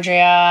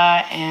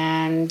mitochondria.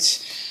 And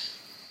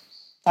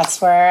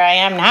that's where I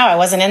am now. I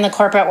wasn't in the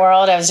corporate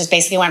world. I was just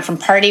basically went from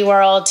party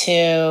world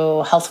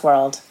to health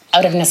world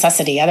out of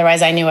necessity.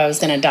 Otherwise, I knew I was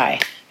going to die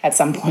at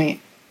some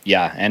point.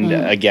 Yeah. And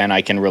again,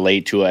 I can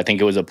relate to it. I think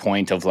it was a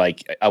point of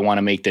like, I want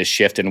to make this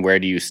shift and where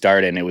do you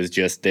start? And it was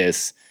just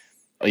this,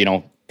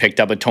 picked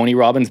up a Tony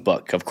Robbins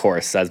book, of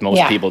course, as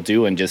most people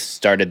do, and just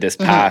started this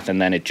path.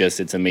 And then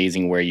it's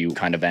amazing where you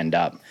kind of end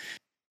up.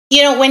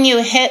 When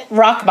you hit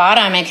rock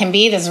bottom, it can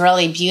be this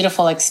really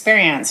beautiful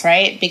experience,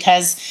 right?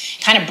 Because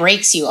it kind of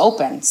breaks you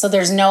open. So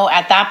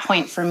at that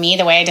point for me,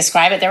 the way I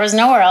describe it, there was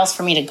nowhere else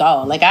for me to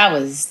go. Like I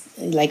was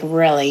like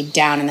really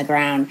down in the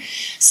ground.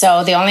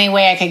 So the only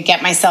way I could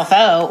get myself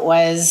out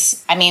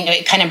was,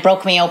 it kind of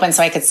broke me open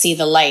so I could see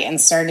the light and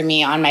started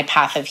me on my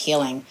path of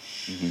healing.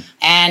 Mm-hmm.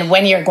 And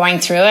when you're going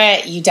through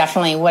it, you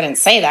definitely wouldn't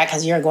say that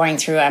because you're going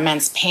through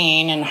immense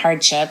pain and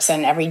hardships,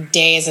 and every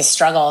day is a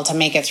struggle to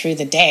make it through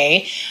the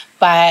day.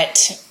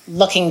 But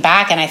looking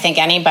back, and I think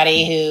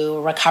anybody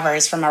who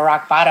recovers from a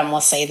rock bottom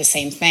will say the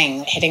same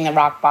thing. Hitting the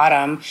rock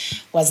bottom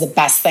was the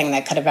best thing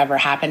that could have ever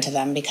happened to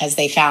them because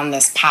they found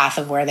this path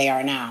of where they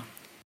are now.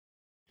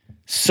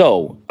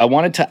 So I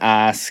wanted to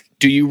ask,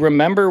 do you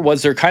remember,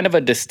 was there kind of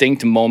a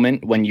distinct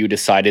moment when you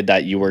decided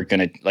that you were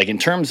going to, like in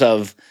terms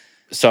of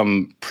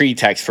some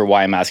pretext for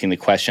why I'm asking the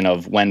question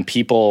of when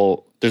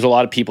people, there's a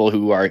lot of people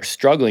who are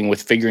struggling with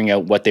figuring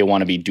out what they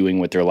want to be doing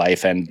with their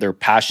life, and they're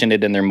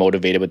passionate and they're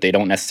motivated, but they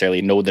don't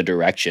necessarily know the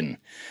direction.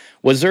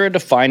 Was there a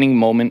defining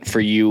moment for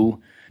you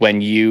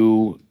when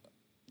you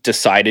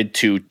decided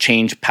to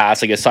change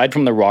paths, like aside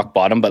from the rock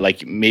bottom, but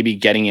like maybe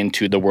getting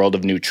into the world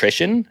of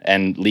nutrition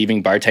and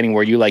leaving bartending?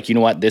 Were you like, you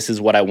know what, this is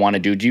what I want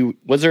to do?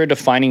 Was there a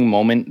defining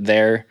moment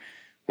there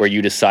where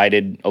you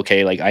decided,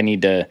 okay, like I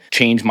need to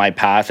change my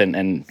path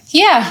and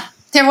Yeah,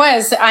 there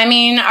was. I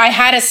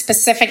had a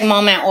specific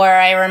moment where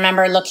I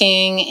remember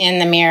looking in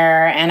the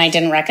mirror and I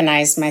didn't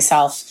recognize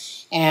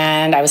myself.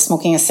 And I was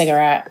smoking a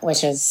cigarette,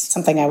 which is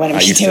something I wouldn't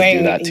be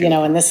doing,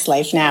 in this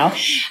life now.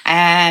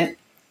 And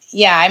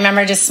yeah, I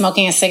remember just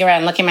smoking a cigarette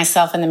and looking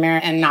myself in the mirror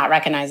and not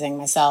recognizing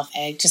myself.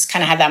 I just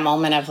kind of had that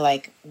moment of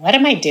like, what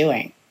am I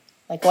doing?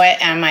 Like,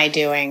 what am I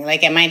doing?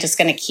 Like, am I just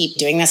going to keep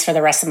doing this for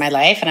the rest of my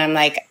life? And I'm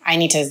like,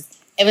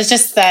 it was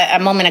just a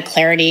moment of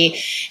clarity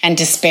and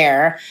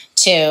despair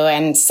too,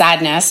 and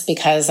sadness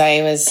because I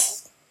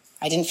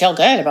didn't feel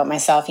good about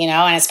myself,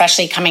 and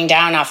especially coming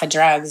down off of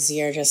drugs,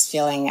 you're just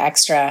feeling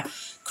extra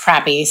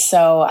crappy.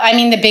 So,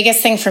 the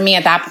biggest thing for me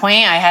at that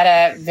point, I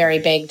had a very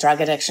big drug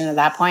addiction at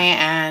that point,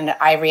 and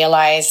I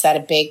realized that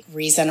a big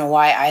reason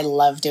why I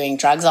love doing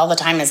drugs all the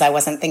time is I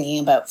wasn't thinking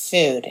about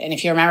food. And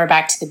if you remember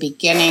back to the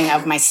beginning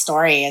of my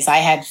story, is I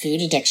had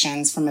food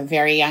addictions from a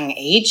very young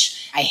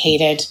age. I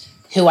hated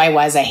who I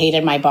was. I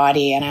hated my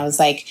body. And I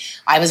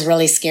was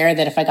really scared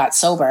that if I got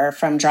sober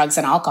from drugs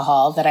and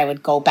alcohol, that I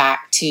would go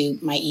back to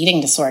my eating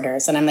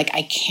disorders. And I'm like,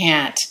 I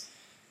can't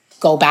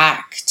go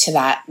back to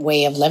that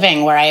way of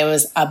living where I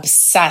was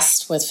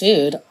obsessed with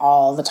food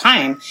all the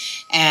time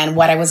and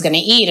what I was going to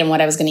eat and what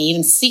I was going to eat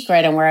in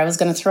secret and where I was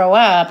going to throw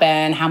up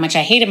and how much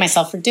I hated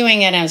myself for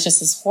doing it. And it was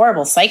just this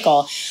horrible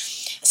cycle.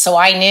 So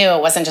I knew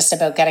it wasn't just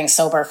about getting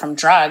sober from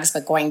drugs,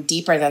 but going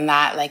deeper than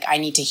that. Like, I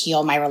need to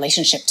heal my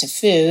relationship to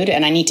food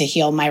and I need to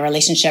heal my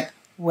relationship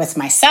with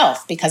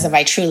myself, because if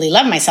I truly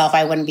love myself,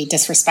 I wouldn't be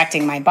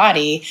disrespecting my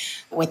body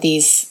with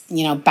these,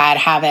 bad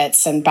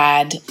habits and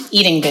bad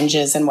eating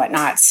binges and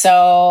whatnot.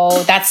 So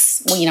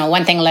that's,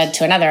 one thing led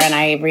to another. And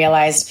I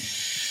realized,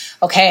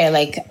 okay,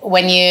 like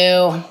when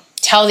you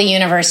tell the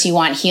universe you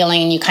want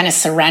healing and you kind of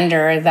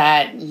surrender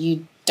that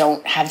you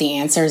don't have the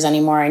answers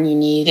anymore and you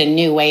need a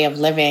new way of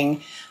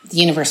living, the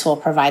universe will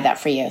provide that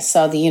for you.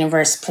 So the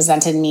universe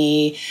presented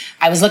me,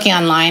 I was looking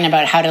online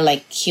about how to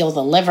heal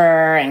the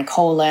liver and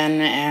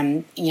colon.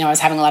 And, I was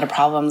having a lot of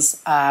problems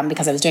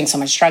because I was doing so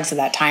much drugs at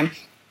that time.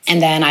 And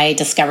then I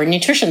discovered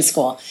nutrition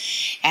school.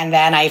 And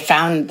then I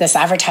found this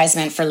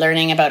advertisement for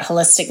learning about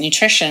holistic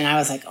nutrition. And I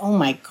was like, oh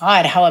my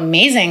God, how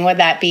amazing would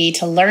that be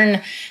to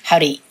learn how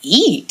to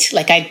eat?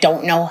 Like, I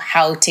don't know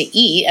how to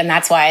eat. And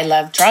that's why I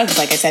love drugs,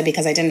 like I said,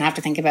 because I didn't have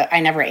to think about, I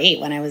never ate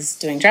when I was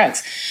doing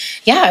drugs.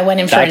 Yeah, I went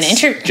in for an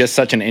interview. Just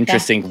such an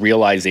interesting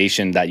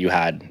realization that you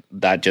had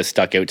that just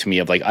stuck out to me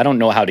of like, I don't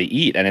know how to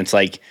eat. And it's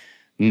like,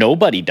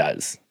 nobody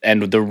does.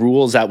 And the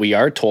rules that we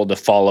are told to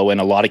follow in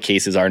a lot of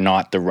cases are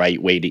not the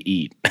right way to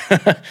eat.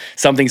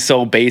 Something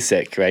so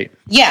basic, right?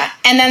 Yeah.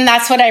 And then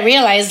that's what I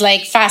realized,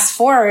 fast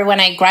forward when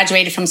I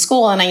graduated from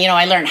school and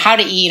I learned how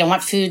to eat and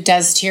what food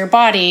does to your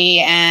body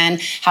and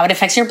how it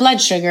affects your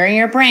blood sugar and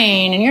your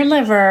brain and your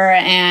liver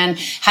and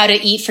how to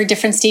eat for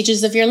different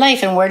stages of your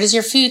life and where does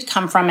your food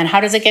come from and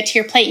how does it get to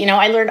your plate?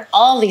 I learned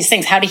all these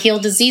things, how to heal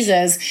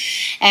diseases.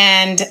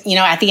 And,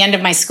 at the end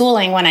of my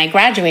schooling, when I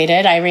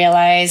graduated, I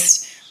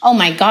realized, oh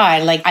my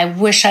God, I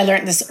wish I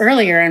learned this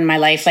earlier in my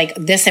life.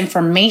 This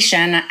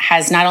information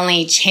has not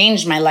only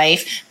changed my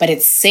life, but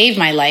it's saved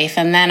my life.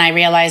 And then I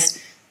realized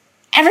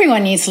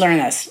everyone needs to learn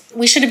this.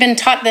 We should have been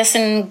taught this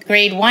in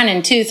grade 1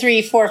 and 2,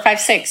 3, 4, 5,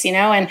 6,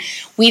 and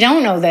we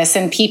don't know this.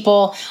 And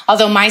people,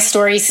 although my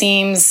story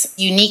seems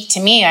unique to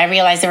me, I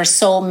realized there were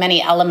so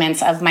many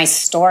elements of my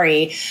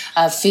story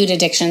of food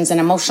addictions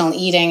and emotional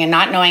eating and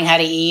not knowing how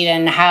to eat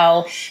and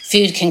how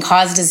food can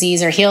cause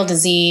disease or heal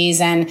disease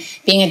and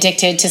being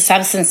addicted to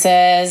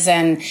substances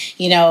and,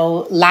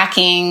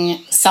 lacking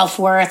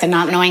self-worth and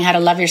not knowing how to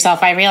love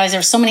yourself. I realized there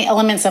were so many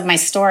elements of my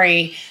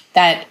story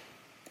that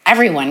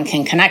everyone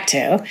can connect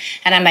to.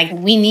 And I'm like,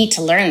 we need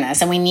to learn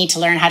this and we need to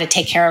learn how to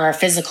take care of our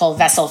physical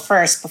vessel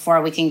first before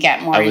we can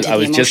get more into the emotional stuff.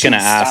 I was just going to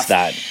ask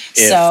that.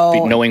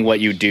 If knowing what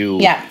you do,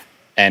 yeah.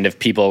 And if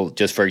people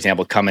just, for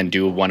example, come and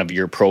do one of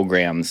your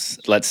programs,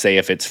 let's say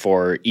if it's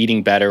for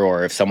eating better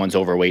or if someone's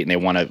overweight and they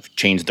want to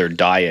change their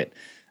diet,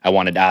 I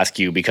wanted to ask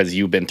you, because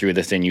you've been through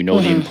this and you know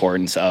the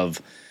importance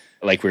of,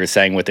 like we were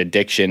saying, with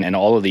addiction and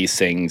all of these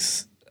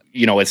things.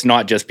 It's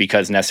not just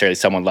because necessarily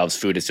someone loves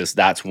food. It's just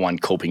that's one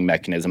coping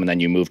mechanism, and then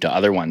you move to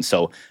other ones.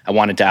 So I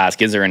wanted to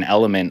ask, is there an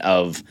element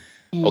of,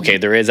 okay,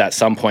 there is at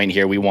some point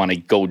here, we want to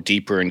go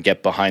deeper and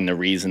get behind the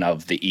reason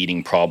of the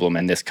eating problem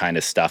and this kind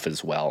of stuff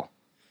as well?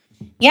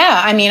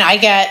 Yeah, I mean,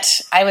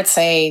 I would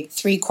say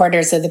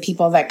 3/4 of the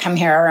people that come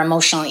here are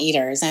emotional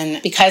eaters.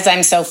 And because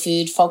I'm so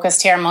food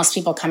focused here, most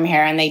people come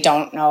here and they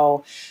don't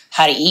know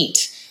how to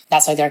eat.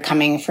 That's why they're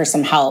coming for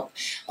some help,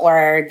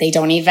 or they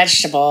don't eat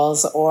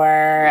vegetables,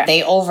 or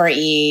they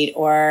overeat,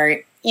 or,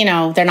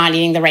 they're not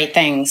eating the right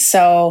things.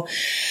 So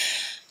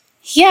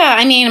yeah,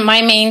 I mean,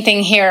 my main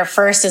thing here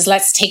first is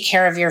let's take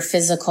care of your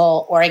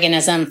physical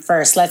organism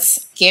first.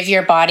 Let's give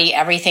your body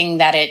everything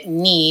that it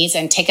needs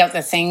and take out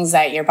the things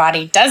that your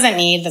body doesn't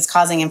need that's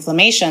causing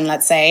inflammation,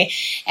 let's say.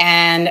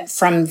 And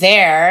from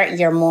there,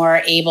 you're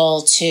more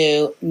able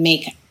to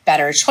make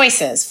better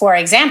choices. For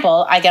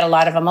example, I get a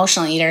lot of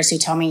emotional eaters who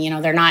tell me,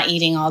 they're not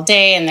eating all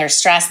day and they're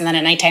stressed, and then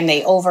at nighttime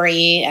they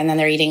overeat, and then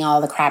they're eating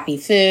all the crappy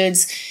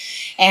foods.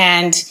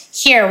 And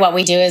here, what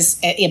we do is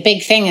a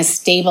big thing is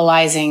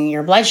stabilizing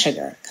your blood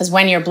sugar. Because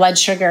when your blood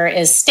sugar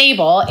is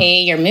stable,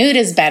 A, your mood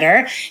is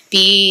better,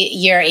 B,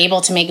 you're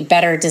able to make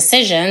better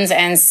decisions,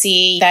 and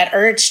C, that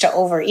urge to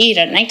overeat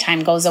at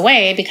nighttime goes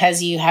away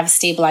because you have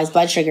stabilized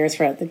blood sugar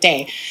throughout the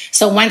day.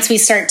 So once we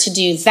start to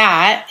do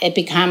that, it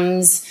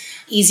becomes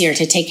easier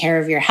to take care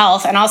of your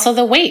health, and also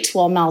the weight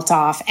will melt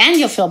off, and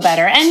you'll feel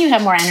better, and you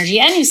have more energy,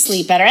 and you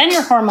sleep better, and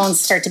your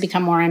hormones start to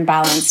become more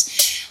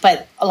imbalanced.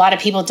 But a lot of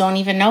people don't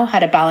even know how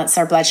to balance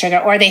their blood sugar,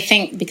 or they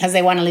think because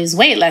they want to lose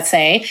weight, let's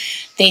say,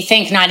 they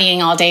think not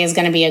eating all day is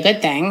going to be a good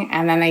thing,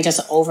 and then they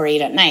just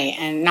overeat at night.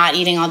 And not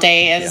eating all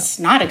day is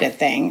not a good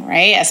thing,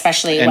 right?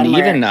 Especially when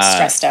we're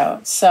stressed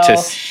out. So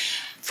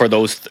for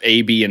those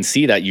A, B, and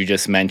C that you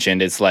just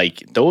mentioned, it's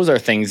like those are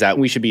things that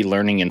we should be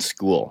learning in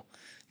school.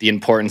 The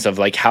importance of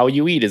like how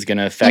you eat is going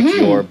to affect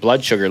your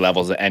blood sugar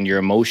levels and your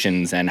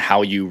emotions and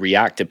how you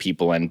react to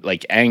people and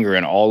like anger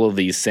and all of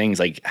these things,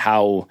 like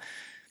how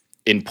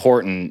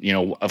important,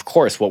 of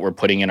course, what we're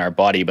putting in our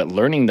body, but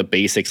learning the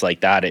basics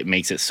like that, it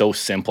makes it so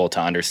simple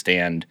to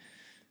understand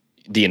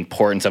the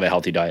importance of a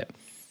healthy diet.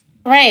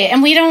 Right.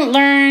 And we don't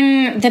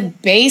learn the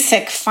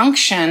basic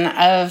function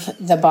of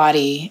the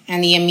body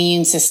and the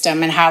immune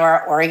system and how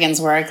our organs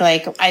work.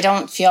 Like, I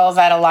don't feel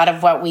that a lot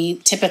of what we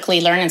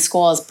typically learn in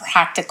school is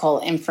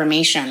practical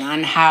information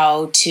on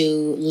how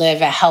to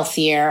live a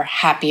healthier,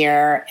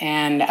 happier,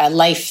 and a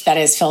life that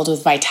is filled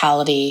with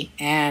vitality.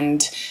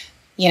 And,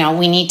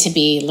 we need to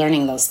be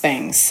learning those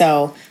things.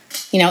 So,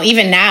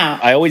 even now,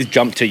 I always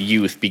jump to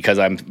youth because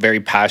I'm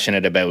very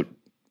passionate about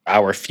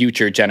our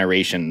future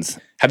generations.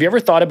 Have you ever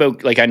thought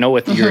about, like, I know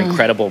with your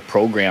incredible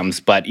programs,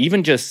 but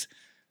even just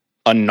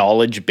a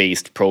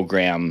knowledge-based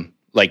program,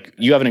 like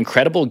you have an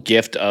incredible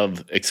gift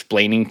of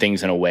explaining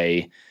things in a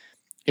way.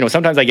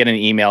 Sometimes I get an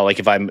email, like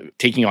if I'm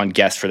taking on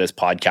guests for this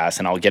podcast,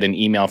 and I'll get an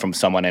email from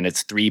someone and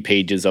it's 3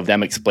 pages of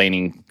them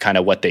explaining kind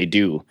of what they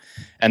do.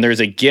 And there's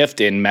a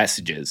gift in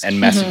messages and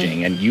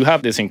messaging. And you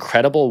have this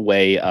incredible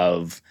way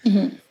of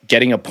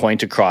getting a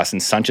point across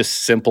in such a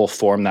simple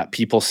form that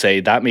people say,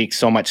 that makes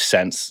so much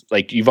sense.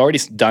 Like you've already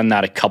done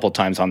that a couple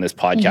times on this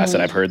podcast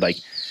that I've heard. Like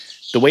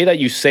the way that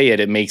you say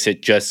it, it makes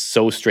it just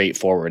so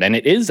straightforward. And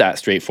it is that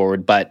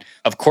straightforward. But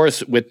of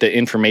course, with the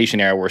information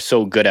era, we're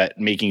so good at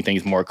making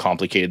things more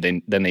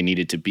complicated than they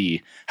needed to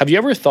be. Have you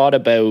ever thought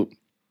about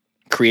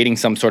creating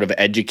some sort of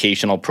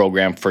educational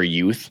program for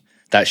youth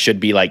that should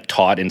be like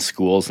taught in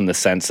schools, in the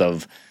sense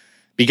of,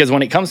 because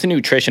when it comes to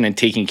nutrition and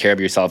taking care of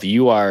yourself,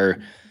 you are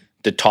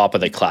the top of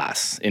the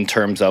class in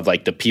terms of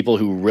like the people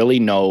who really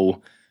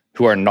know,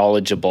 who are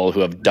knowledgeable,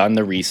 who have done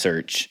the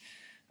research.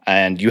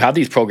 And you have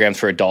these programs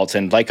for adults,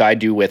 and like I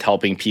do with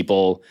helping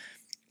people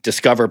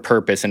discover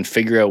purpose and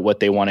figure out what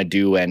they want to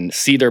do and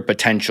see their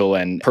potential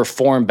and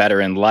perform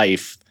better in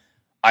life,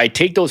 I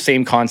take those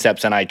same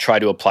concepts and I try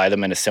to apply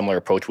them in a similar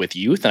approach with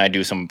youth, and I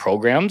do some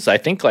programs. I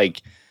think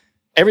like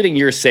everything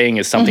you're saying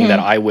is something that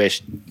I wish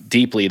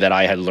deeply that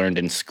I had learned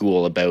in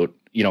school about,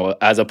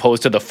 as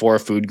opposed to the 4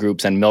 food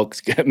groups and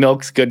milk's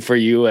good for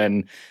you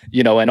and,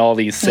 and all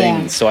these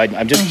things. Yeah. So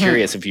I'm just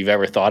curious if you've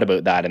ever thought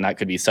about that, and that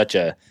could be such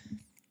a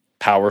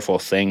powerful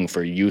thing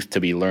for youth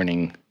to be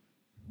learning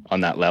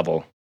on that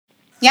level.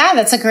 Yeah,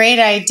 that's a great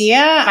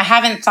idea. I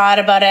haven't thought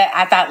about it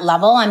at that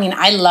level. I mean,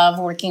 I love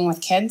working with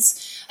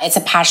kids. It's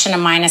a passion of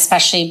mine,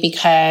 especially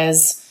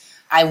because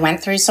I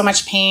went through so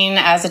much pain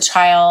as a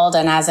child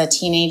and as a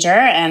teenager.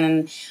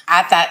 And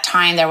at that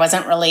time, there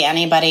wasn't really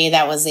anybody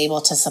that was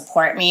able to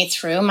support me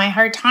through my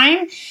hard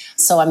time.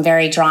 So I'm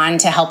very drawn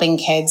to helping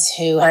kids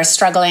who are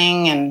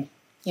struggling and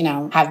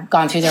have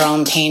gone through their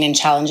own pain and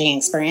challenging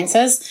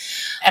experiences.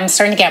 I'm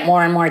starting to get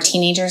more and more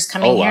teenagers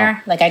coming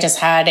here. Like I just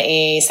had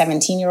a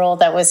 17-year-old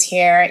that was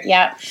here.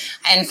 Yeah.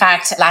 In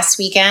fact, last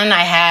weekend,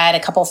 I had a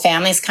couple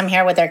families come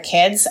here with their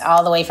kids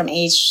all the way from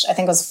age, I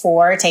think it was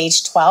 4 to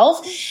age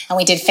 12. And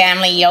we did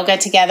family yoga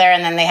together.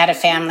 And then they had a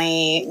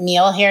family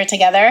meal here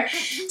together.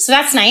 So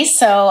that's nice.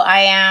 So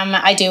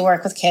I do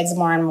work with kids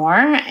more and more.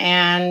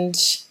 And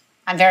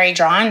I'm very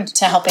drawn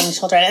to helping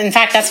children. In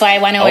fact, that's why I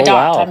want to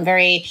adopt. Wow.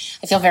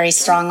 I feel very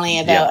strongly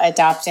about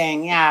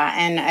adopting. Yeah.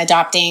 And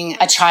adopting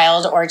a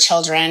child or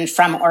children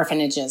from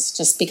orphanages,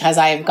 just because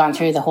I've gone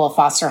through the whole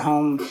foster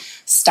home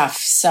stuff.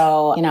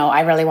 So,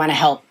 I really want to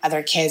help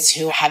other kids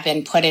who have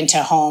been put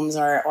into homes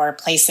or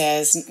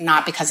places,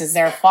 not because it's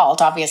their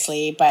fault,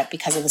 obviously, but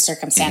because of the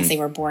circumstance they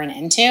were born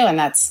into. And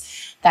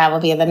that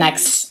will be the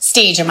next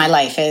stage of my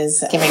life,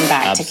 is giving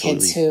back to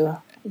kids who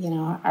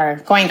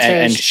are going through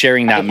and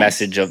sharing that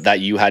message of that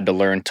you had to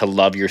learn to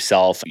love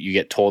yourself. You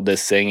get told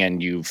this thing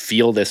and you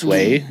feel this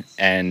way.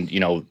 And,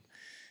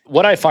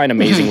 what I find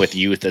amazing with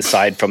youth,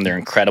 aside from their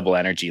incredible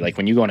energy, like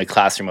when you go in a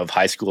classroom of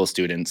high school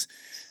students,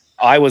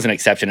 I was an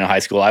exception in high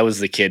school. I was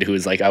the kid who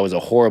was like, I was a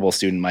horrible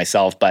student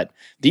myself. But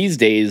these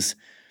days,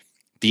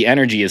 the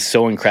energy is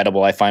so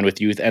incredible, I find,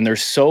 with youth, and they're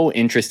so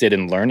interested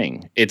in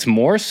learning. It's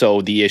more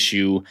so the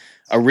issue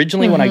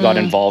originally when I got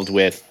involved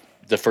with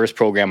the first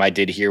program I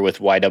did here with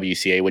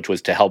YWCA, which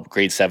was to help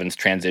grade 7s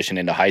transition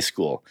into high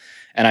school.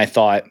 And I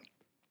thought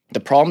the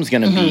problem's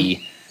going to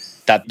be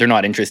that they're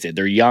not interested.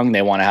 They're young.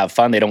 They want to have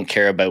fun. They don't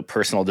care about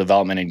personal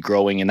development and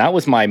growing. And that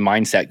was my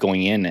mindset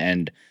going in.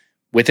 And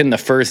within the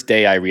first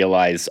day, I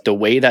realized the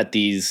way that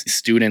these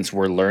students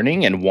were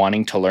learning and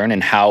wanting to learn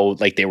and how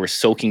like they were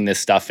soaking this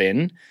stuff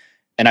in.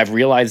 And I've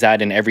realized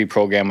that in every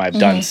program I've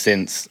done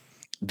since,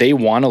 they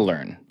want to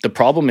learn. The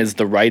problem is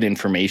the right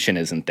information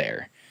isn't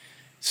there.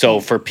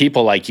 So for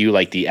people like you,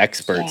 like the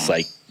experts,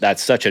 like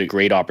that's such a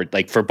great opportunity,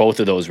 like for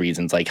both of those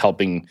reasons, like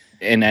helping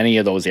in any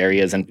of those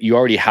areas. And you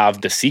already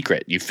have the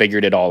secret. You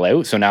figured it all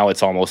out. So now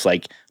it's almost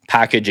like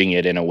packaging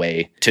it in a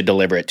way to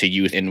deliver it to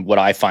youth. And what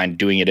I find,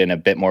 doing it in a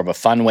bit more of a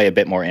fun way, a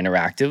bit more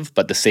interactive,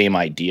 but the same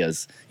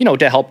ideas,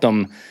 to help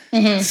them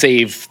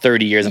save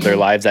 30 years of their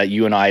lives that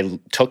you and I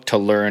took to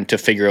learn to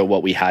figure out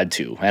what we had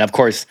to. And of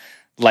course,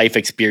 life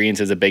experience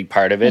is a big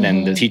part of it,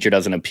 and the teacher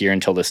doesn't appear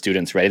until the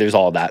student's ready. There's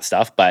all that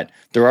stuff, but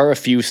there are a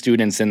few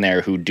students in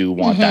there who do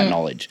want that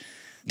knowledge.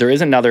 There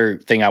is another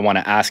thing I want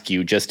to ask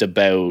you just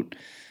about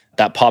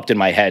that popped in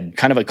my head,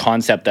 kind of a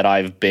concept that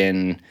I've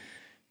been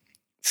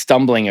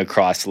stumbling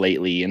across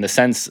lately in the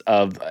sense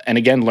of, and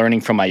again,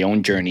 learning from my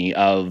own journey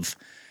of,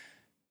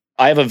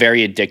 I have a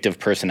very addictive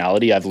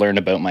personality. I've learned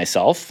about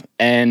myself,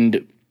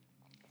 and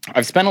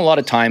I've spent a lot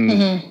of time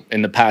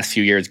in the past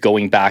few years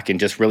going back and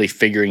just really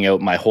figuring out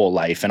my whole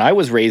life. And I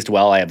was raised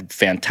well. I have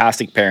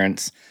fantastic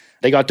parents.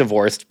 They got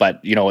divorced,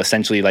 but,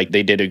 essentially like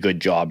they did a good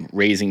job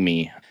raising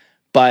me.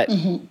 But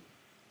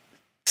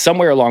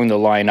somewhere along the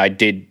line, I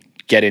did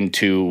get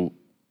into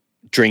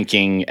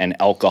drinking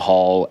and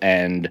alcohol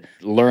and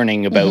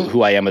learning about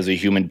who I am as a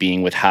human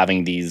being with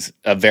having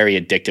a very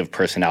addictive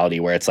personality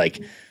where it's like,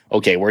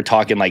 okay, we're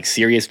talking like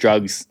serious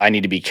drugs. I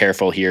need to be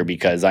careful here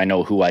because I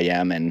know who I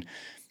am. And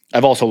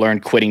I've also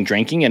learned quitting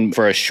drinking, and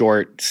for a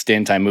short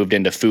stint, I moved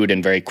into food,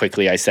 and very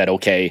quickly I said,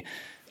 okay,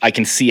 I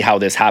can see how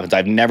this happens.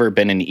 I've never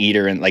been an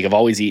eater, and like I've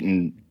always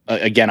eaten,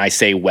 again, I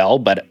say well,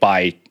 but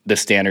by the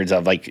standards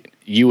of like,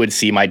 you would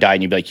see my diet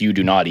and you'd be like, you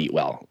do not eat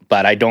well.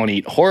 But I don't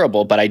eat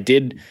horrible, but I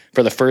did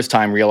for the first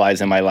time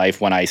realize in my life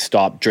when I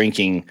stopped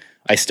drinking,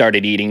 I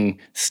started eating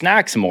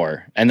snacks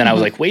more. And then I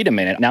was like, wait a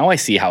minute, now I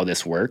see how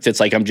this works. It's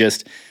like I'm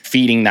just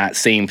feeding that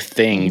same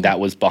thing that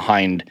was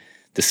behind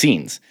the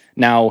scenes.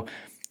 Now,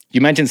 you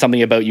mentioned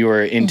something about you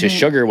were into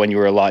sugar when you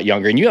were a lot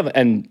younger,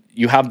 and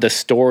you have the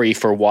story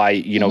for why,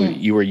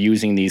 you were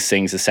using these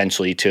things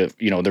essentially to,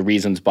 the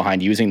reasons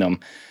behind using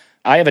them.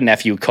 I have a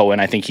nephew, Cohen,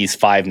 I think he's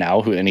 5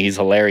 now, and he's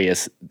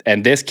hilarious.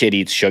 And this kid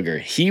eats sugar.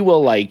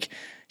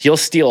 He'll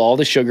steal all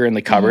the sugar in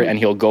the cupboard and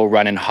he'll go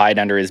run and hide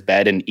under his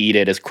bed and eat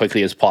it as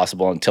quickly as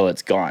possible until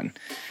it's gone.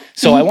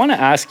 So I want to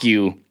ask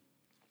you,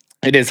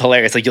 it is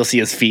hilarious. Like you'll see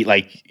his feet,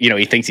 like,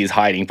 he thinks he's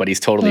hiding, but he's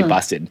totally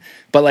busted.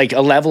 But like a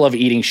level of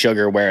eating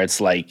sugar where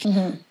it's like,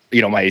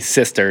 my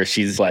sister,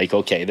 she's like,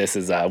 okay, this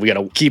is, we got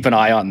to keep an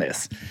eye on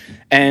this.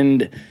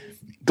 And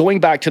going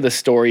back to the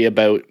story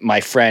about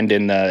my friend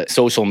in the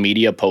social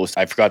media post,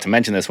 I forgot to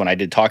mention this when I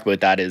did talk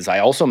about that, is I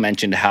also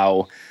mentioned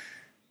how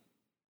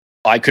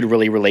I could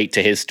really relate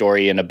to his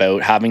story and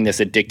about having this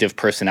addictive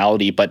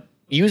personality, but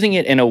using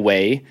it in a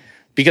way.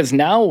 Because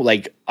now,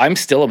 like, I'm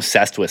still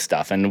obsessed with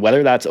stuff, and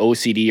whether that's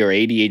OCD or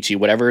ADHD,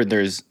 whatever,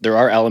 there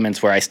are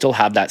elements where I still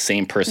have that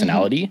same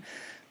personality.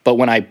 But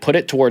when I put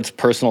it towards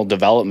personal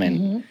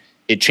development,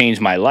 it changed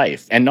my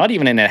life, and not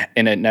even in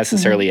a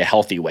necessarily a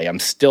healthy way. I'm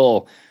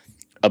still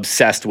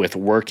obsessed with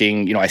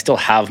working. I still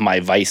have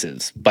my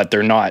vices, but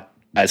they're not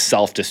as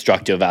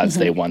self-destructive as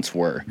they once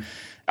were.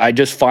 I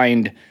just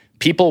find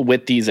people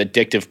with these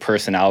addictive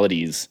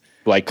personalities,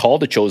 who I call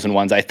the chosen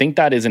ones, I think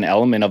that is an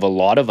element of a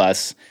lot of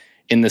us,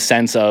 in the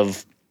sense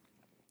of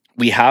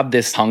we have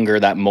this hunger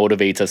that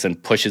motivates us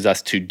and pushes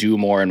us to do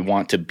more and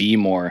want to be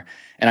more.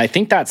 And I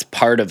think that's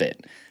part of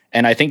it.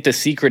 And I think the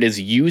secret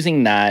is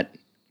using that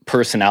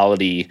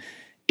personality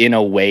in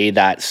a way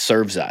that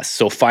serves us.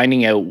 So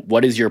finding out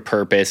what is your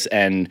purpose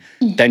and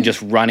then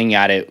just running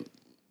at it,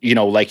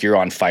 like you're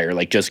on fire,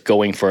 like just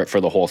going for it for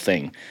the whole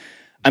thing.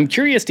 I'm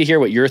curious to hear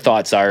what your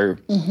thoughts are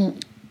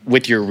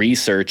with your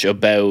research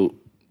about,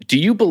 do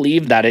you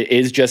believe that it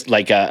is just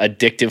like a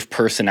addictive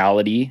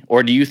personality?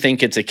 Or do you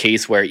think it's a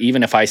case where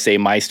even if I say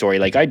my story,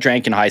 like I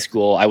drank in high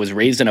school, I was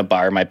raised in a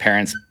bar, my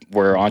parents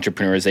were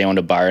entrepreneurs, they owned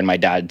a bar and my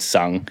dad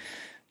sung.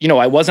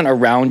 I wasn't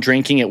around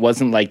drinking. It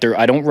wasn't like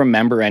I don't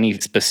remember any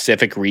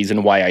specific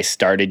reason why I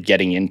started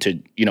getting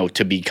into,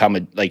 to become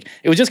it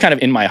was just kind of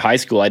in my high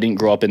school. I didn't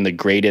grow up in the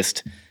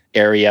greatest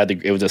area.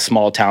 It was a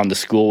small town. The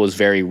school was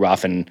very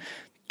rough, and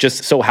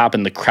just so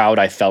happened the crowd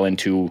I fell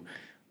into,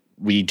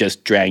 we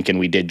just drank and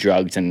we did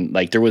drugs, and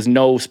there was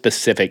no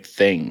specific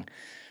thing.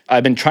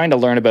 I've been trying to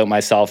learn about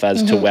myself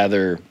as to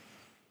whether,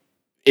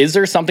 is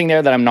there something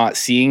there that I'm not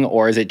seeing,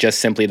 or is it just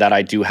simply that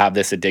I do have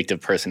this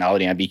addictive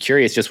personality? I'd be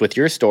curious, just with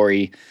your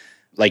story,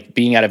 like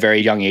being at a very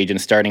young age and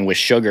starting with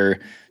sugar,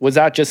 was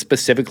that just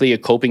specifically a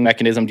coping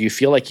mechanism? Do you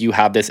feel like you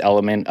have this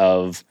element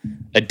of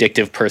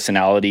addictive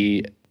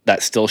personality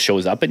that still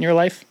shows up in your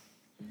life?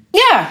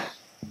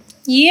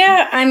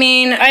 Yeah. I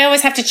mean, I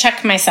always have to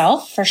check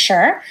myself for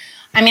sure.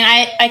 I mean,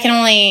 I can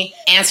only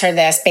answer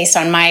this based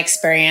on my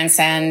experience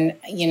and,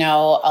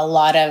 a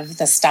lot of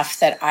the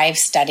stuff that I've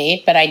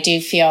studied. But I do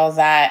feel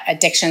that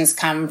addictions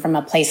come from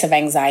a place of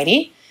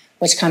anxiety,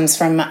 which comes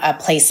from a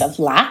place of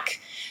lack.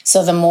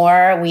 So the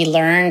more we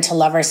learn to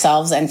love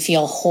ourselves and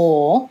feel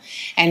whole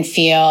and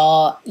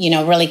feel,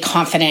 really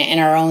confident in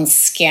our own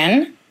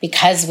skin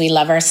because we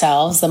love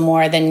ourselves, the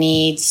more the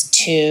needs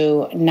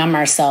to numb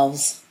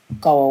ourselves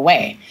go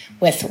away,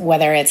 with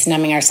whether it's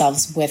numbing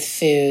ourselves with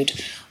food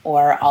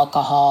or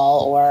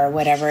alcohol or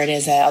whatever it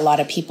is that a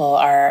lot of people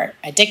are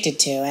addicted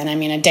to. And I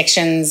mean,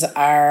 addictions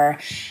are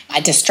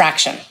a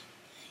distraction,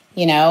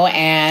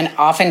 and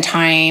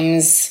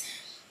oftentimes,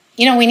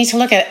 we need to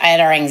look at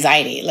our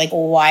anxiety. Like,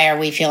 why are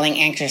we feeling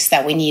anxious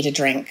that we need a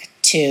drink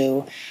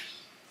to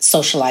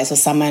socialize with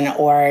someone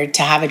or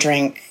to have a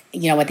drink,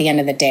 at the end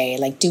of the day?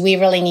 Like, do we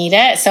really need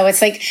it? So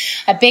it's like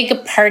a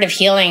big part of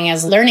healing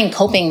is learning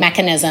coping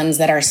mechanisms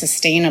that are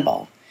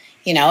sustainable,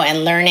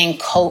 and learning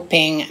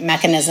coping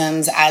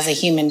mechanisms as a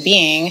human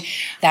being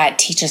that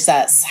teaches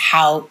us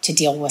how to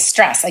deal with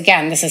stress.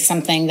 Again, this is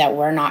something that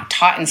we're not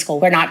taught in school.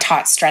 We're not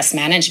taught stress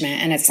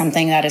management, and it's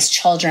something that as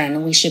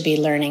children, we should be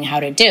learning how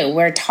to do.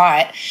 We're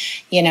taught,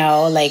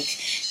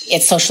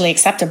 it's socially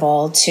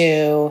acceptable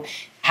to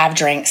have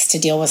drinks to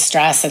deal with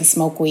stress and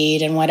smoke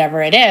weed and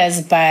whatever it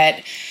is.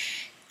 But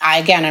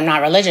I'm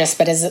not religious,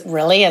 but is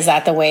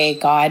that the way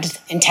God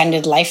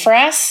intended life for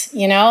us?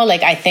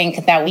 I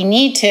think that we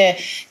need to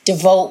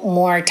devote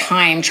more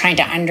time trying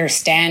to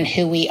understand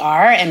who we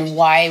are and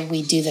why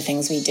we do the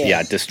things we do.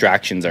 Yeah,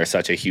 distractions are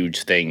such a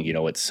huge thing.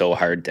 It's so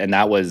hard. And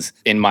that was,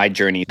 in my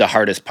journey, the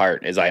hardest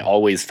part is I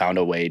always found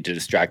a way to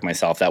distract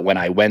myself. That when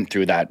I went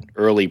through that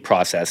early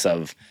process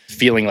of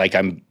feeling like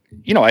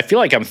I feel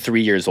like I'm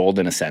 3 years old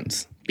in a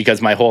sense,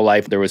 because my whole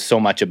life there was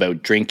so much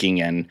about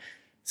drinking and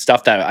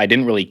stuff that I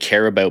didn't really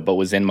care about, but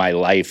was in my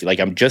life. Like,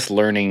 I'm just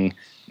learning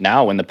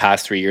now in the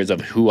past 3 years of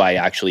who I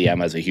actually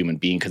am as a human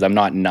being, because I'm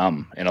not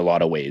numb in a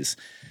lot of ways.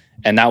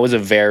 And that was a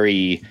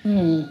very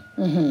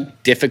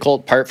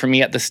difficult part for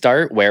me at the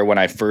start, where when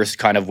I first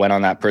kind of went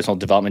on that personal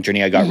development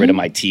journey, I got rid of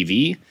my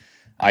TV.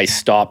 I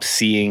stopped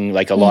seeing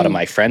a lot of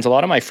my friends. A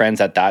lot of my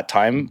friends at that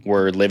time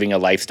were living a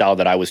lifestyle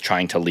that I was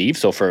trying to leave.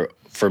 So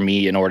for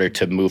me, in order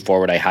to move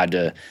forward, I had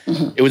to,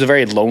 it was a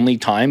very lonely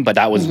time, but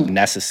that was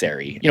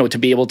necessary, to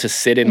be able to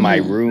sit in my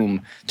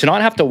room, to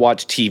not have to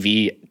watch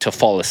TV to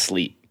fall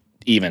asleep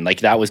even.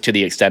 That was to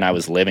the extent I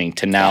was living,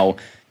 to now,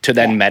 to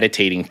then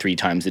meditating 3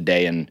 times a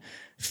day and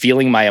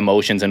feeling my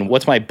emotions and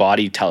what's my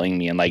body telling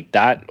me. And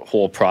that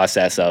whole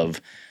process of,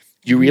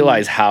 you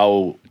realize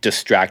how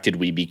distracted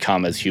we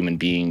become as human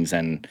beings.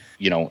 And,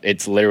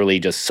 it's literally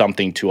just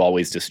something to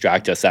always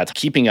distract us. That's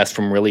keeping us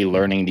from really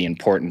learning the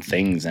important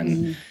things.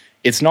 And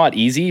it's not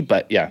easy,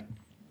 but yeah.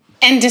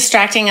 And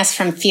distracting us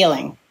from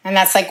feeling. And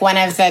that's one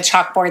of the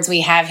chalkboards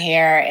we have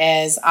here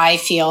is I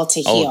feel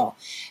to heal.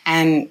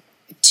 And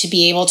to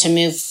be able to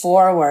move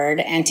forward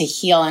and to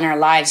heal in our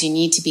lives, you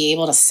need to be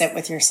able to sit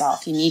with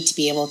yourself. You need to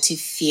be able to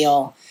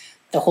feel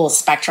the whole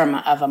spectrum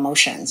of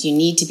emotions. You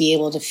need to be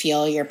able to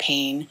feel your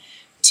pain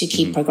to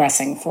keep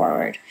progressing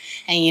forward.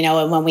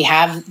 And, when we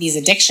have these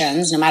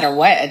addictions, no matter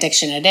what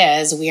addiction it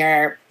is,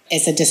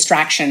 it's a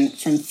distraction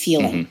from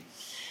feeling.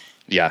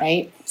 Yeah.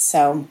 Right?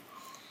 So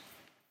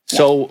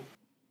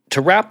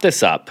to wrap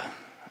this up,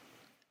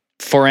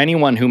 for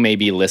anyone who may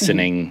be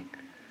listening,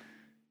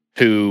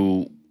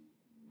 who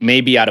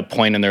may be at a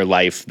point in their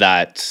life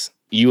that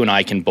you and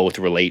I can both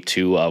relate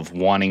to, of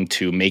wanting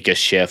to make a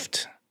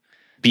shift,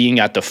 being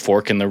at the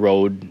fork in the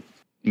road,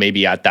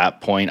 maybe at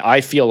that point,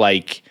 I feel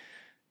like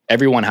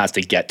everyone has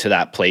to get to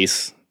that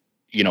place,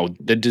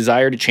 the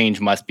desire to change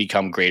must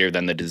become greater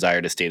than the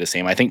desire to stay the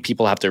same. I think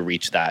people have to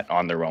reach that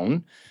on their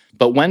own.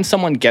 But when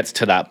someone gets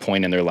to that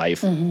point in their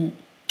life,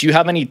 do you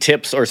have any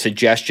tips or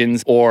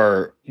suggestions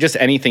or just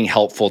anything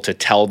helpful to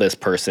tell this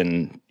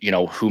person,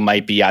 who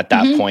might be at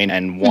that point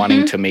and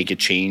wanting to make a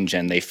change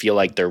and they feel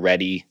like they're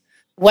ready?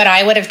 What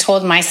I would have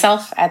told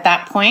myself at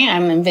that point,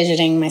 I'm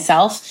envisioning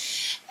myself,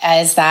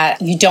 is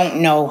that you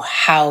don't know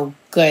how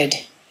good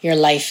your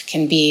life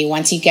can be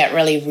once you get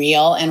really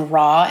real and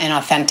raw and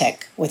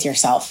authentic with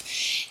yourself.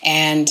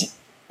 And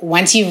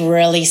once you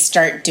really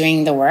start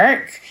doing the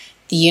work,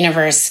 the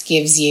universe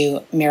gives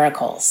you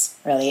miracles,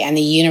 really. And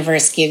the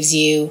universe gives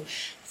you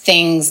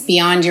things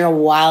beyond your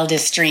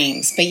wildest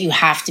dreams. But you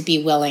have to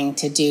be willing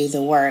to do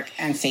the work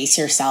and face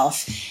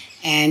yourself.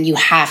 And you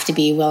have to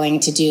be willing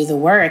to do the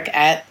work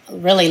at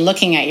really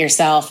looking at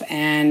yourself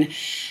and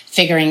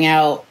figuring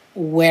out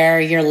where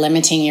you're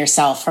limiting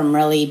yourself from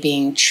really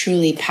being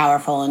truly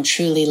powerful and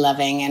truly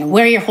loving, and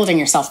where you're holding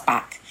yourself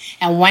back.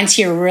 And once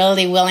you're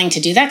really willing to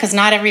do that, because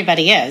not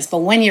everybody is, but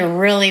when you're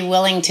really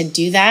willing to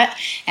do that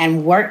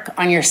and work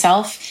on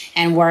yourself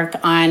and work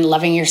on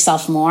loving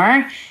yourself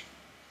more,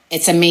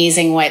 it's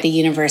amazing what the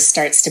universe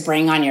starts to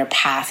bring on your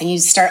path. And you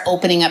start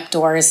opening up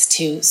doors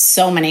to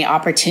so many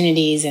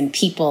opportunities and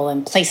people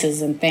and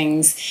places and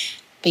things,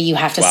 but you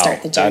have to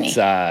start the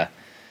journey.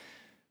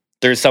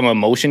 There's some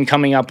emotion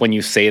coming up when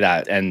you say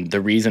that. And the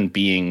reason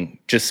being,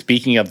 just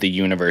speaking of the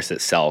universe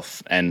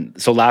itself. And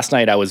so last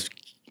night I was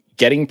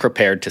getting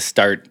prepared to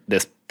start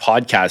this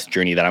podcast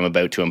journey that I'm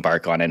about to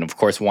embark on. And of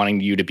course, wanting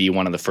you to be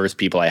one of the first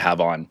people I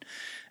have on.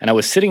 And I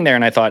was sitting there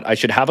and I thought I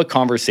should have a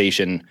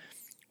conversation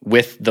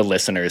with the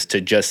listeners to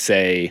just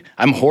say,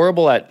 I'm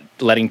horrible at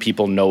letting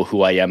people know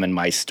who I am in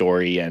my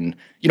story. And,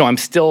 I'm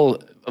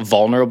still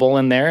vulnerable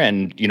in there.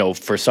 And,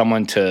 for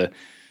someone to,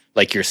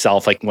 like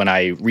yourself, like when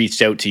I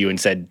reached out to you and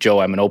said, Joe,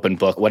 I'm an open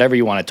book, whatever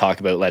you want to talk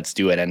about, let's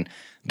do it. And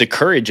the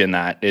courage in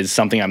that is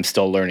something I'm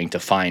still learning to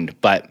find.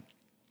 But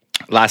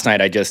last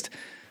night, I just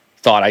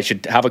thought I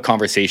should have a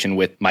conversation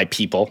with my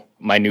people,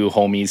 my new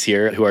homies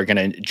here who are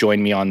going to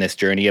join me on this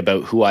journey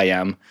about who I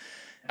am.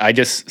 I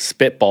just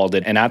spitballed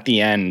it. And at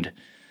the end,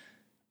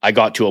 I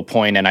got to a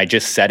point and I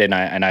just said it,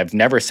 and I've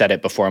never said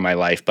it before in my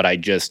life, but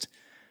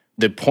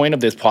the point of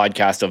this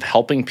podcast of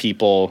helping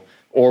people,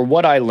 or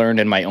what I learned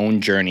in my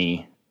own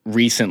journey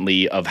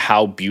recently of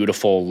how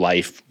beautiful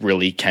life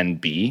really can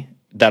be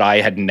that I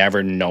had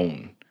never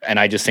known. And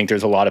I just think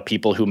there's a lot of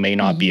people who may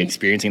not be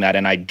experiencing that.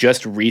 And I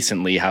just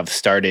recently have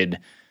started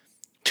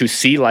to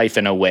see life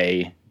in a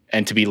way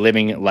and to be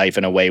living life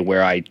in a way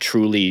where I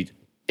truly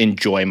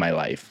enjoy my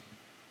life.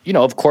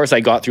 Of course I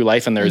got through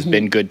life and there's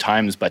been good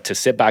times, but to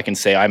sit back and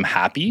say I'm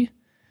happy,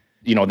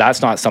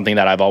 that's not something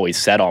that I've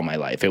always said all my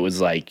life. It was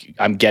like,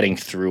 I'm getting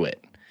through it.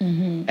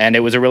 And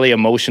it was a really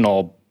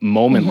emotional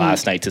moment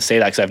last night to say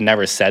that, because I've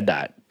never said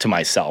that to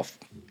myself.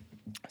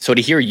 So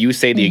to hear you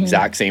say the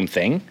exact same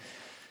thing,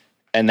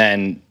 and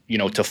then,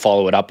 to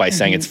follow it up by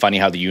saying it's funny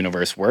how the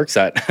universe works,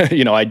 that,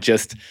 I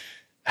just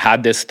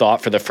had this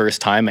thought for the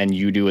first time, and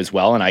you do as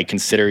well. And I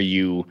consider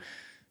you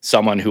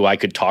someone who I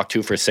could talk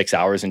to for 6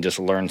 hours and just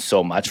learn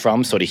so much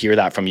from. So to hear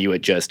that from you,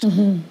 it just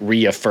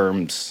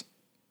reaffirms,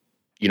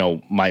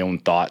 my own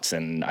thoughts.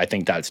 And I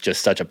think that's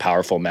just such a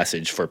powerful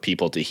message for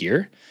people to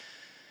hear.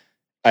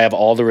 I have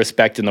all the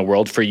respect in the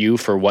world for you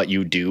for what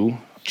you do.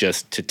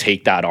 Just to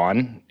take that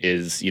on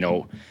is,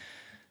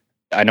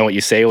 I know what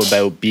you say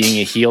about being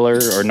a healer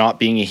or not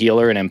being a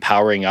healer and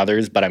empowering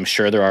others, but I'm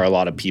sure there are a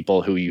lot of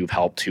people who you've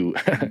helped who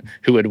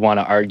would want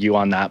to argue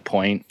on that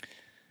point.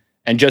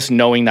 And just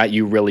knowing that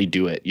you really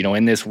do it,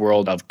 in this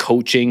world of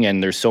coaching,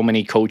 and there's so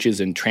many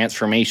coaches and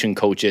transformation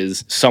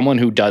coaches, someone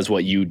who does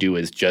what you do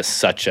is just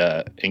such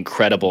a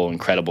incredible,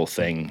 incredible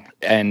thing.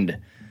 And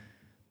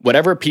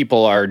whatever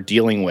people are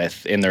dealing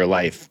with in their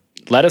life,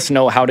 let us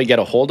know how to get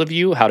a hold of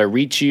you, how to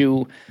reach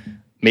you,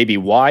 maybe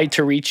why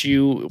to reach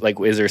you. Like,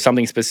 is there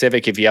something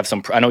specific? If you have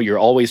I know you're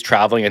always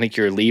traveling. I think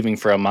you're leaving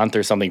for a month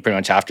or something pretty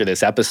much after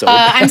this episode.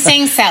 I'm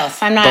staying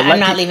south. I'm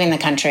not leaving the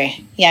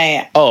country.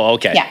 Yeah. Oh,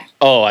 okay. Yeah.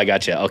 Oh, I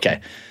gotcha.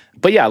 Okay.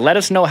 But yeah, let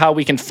us know how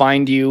we can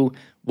find you,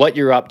 what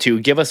you're up to.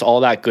 Give us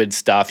all that good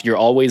stuff. You're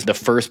always the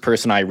first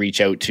person I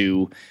reach out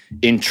to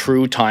in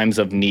true times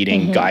of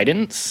needing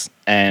guidance.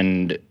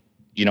 And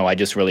I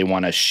just really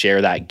want to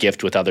share that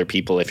gift with other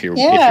people if you're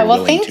willing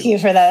to. Thank you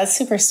for that. That's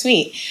super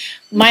sweet.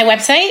 My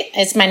website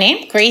is my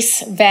name,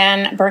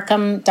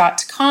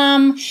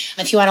 gracevanberkum.com.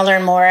 If you want to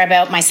learn more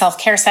about my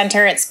self-care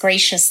center, it's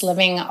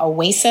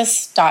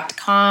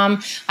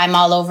graciouslivingoasis.com. I'm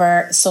all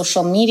over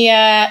social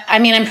media.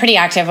 I'm pretty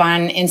active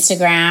on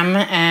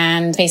Instagram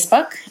and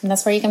Facebook, and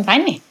that's where you can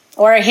find me.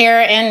 Or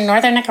here in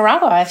northern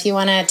Nicaragua, if you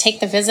want to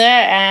take the visit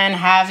and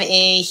have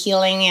a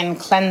healing and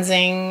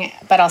cleansing,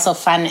 but also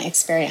fun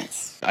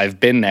experience.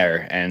 I've been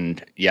there,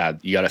 and yeah,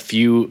 you got a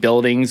few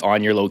buildings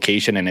on your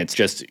location, and it's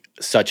just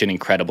such an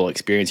incredible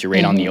experience. You're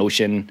right on the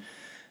ocean.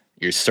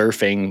 You're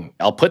surfing.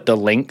 I'll put the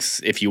links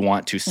if you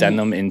want to send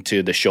them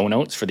into the show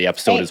notes for the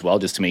episode as well,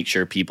 just to make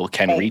sure people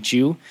can reach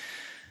you.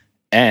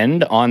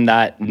 And on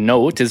that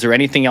note, is there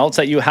anything else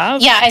that you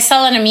have? Yeah, I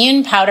sell an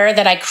immune powder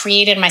that I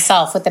created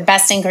myself with the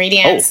best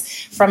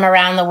ingredients from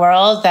around the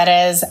world that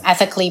is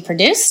ethically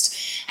produced.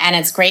 And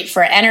it's great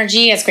for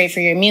energy. It's great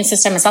for your immune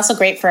system. It's also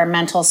great for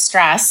mental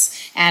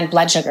stress and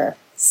blood sugar.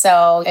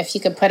 So if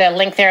you could put a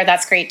link there,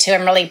 that's great too.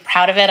 I'm really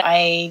proud of it.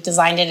 I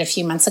designed it a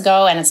few months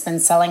ago and it's been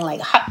selling like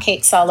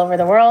hotcakes all over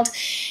the world.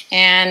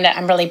 And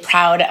I'm really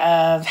proud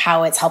of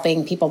how it's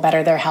helping people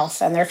better their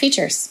health and their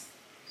futures.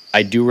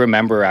 I do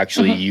remember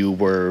actually you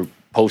were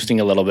posting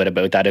a little bit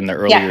about that in the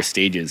earlier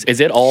stages. Is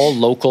it all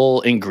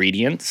local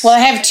ingredients? Well, I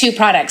have two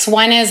products.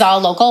 One is all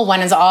local.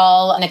 One is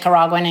all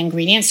Nicaraguan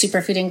ingredients,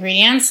 superfood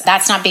ingredients.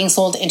 That's not being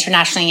sold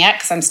internationally yet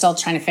because I'm still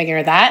trying to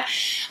figure that.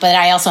 But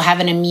I also have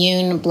an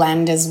immune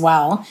blend as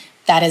well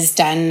that is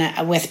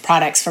done with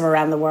products from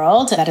around the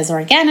world that is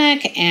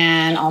organic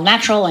and all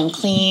natural and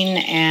clean.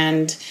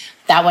 And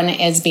that one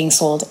is being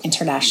sold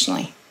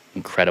internationally.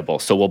 Incredible.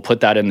 So we'll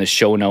put that in the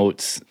show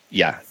notes.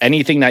 Yeah.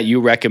 Anything that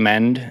you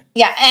recommend?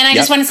 Yeah. And I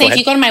just want to say, if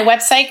you go to my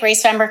website,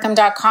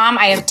 gracevanberkum.com,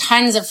 I have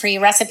tons of free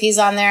recipes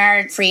on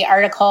there, free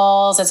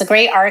articles. It's a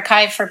great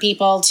archive for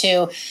people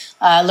to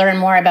learn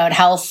more about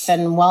health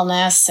and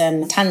wellness,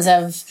 and tons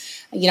of,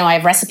 I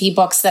have recipe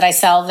books that I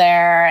sell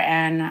there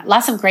and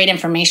lots of great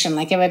information.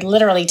 Like, it would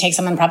literally take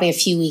someone probably a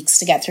few weeks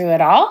to get through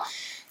it all.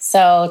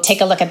 So take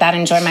a look at that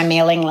and join my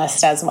mailing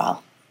list as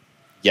well.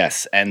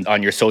 Yes. And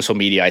on your social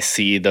media, I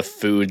see the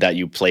food that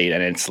you plate,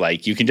 and it's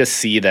like, you can just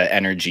see the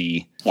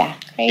energy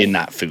in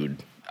that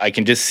food. I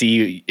can just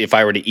see, if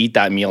I were to eat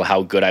that meal,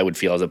 how good I would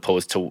feel, as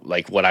opposed to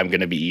like what I'm going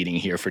to be eating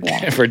here for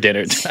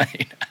dinner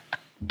tonight.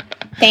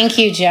 Thank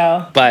you,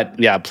 Joe. But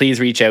yeah,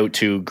 please reach out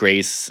to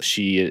Grace.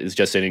 She is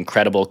just an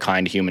incredible,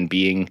 kind human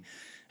being.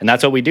 And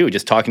that's what we do,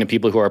 just talking to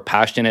people who are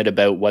passionate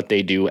about what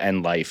they do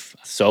and life.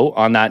 So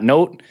on that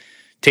note,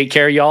 take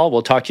care, y'all.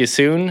 We'll talk to you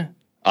soon.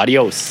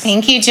 Adios.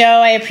 Thank you, Joe.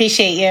 I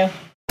appreciate you.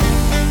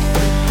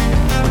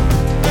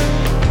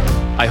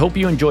 I hope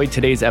you enjoyed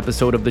today's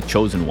episode of The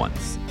Chosen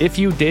Ones. If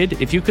you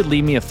did, if you could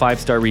leave me a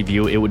 5-star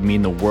review, it would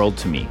mean the world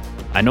to me.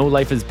 I know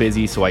life is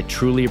busy, so I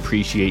truly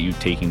appreciate you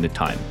taking the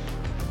time.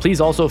 Please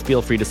also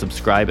feel free to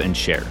subscribe and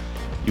share.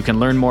 You can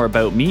learn more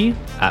about me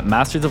at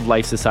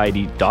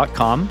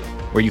mastersoflifesociety.com,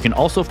 where you can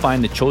also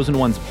find The Chosen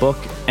Ones book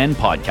and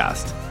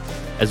podcast,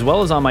 as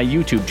well as on my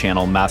YouTube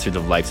channel, Masters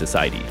of Life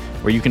Society,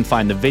 where you can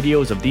find the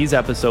videos of these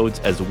episodes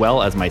as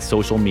well as my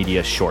social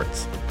media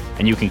shorts.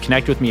 And you can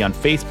connect with me on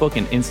Facebook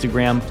and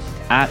Instagram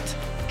at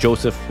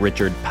Joseph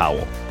Richard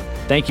Powell.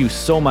 Thank you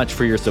so much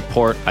for your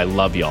support. I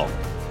love y'all.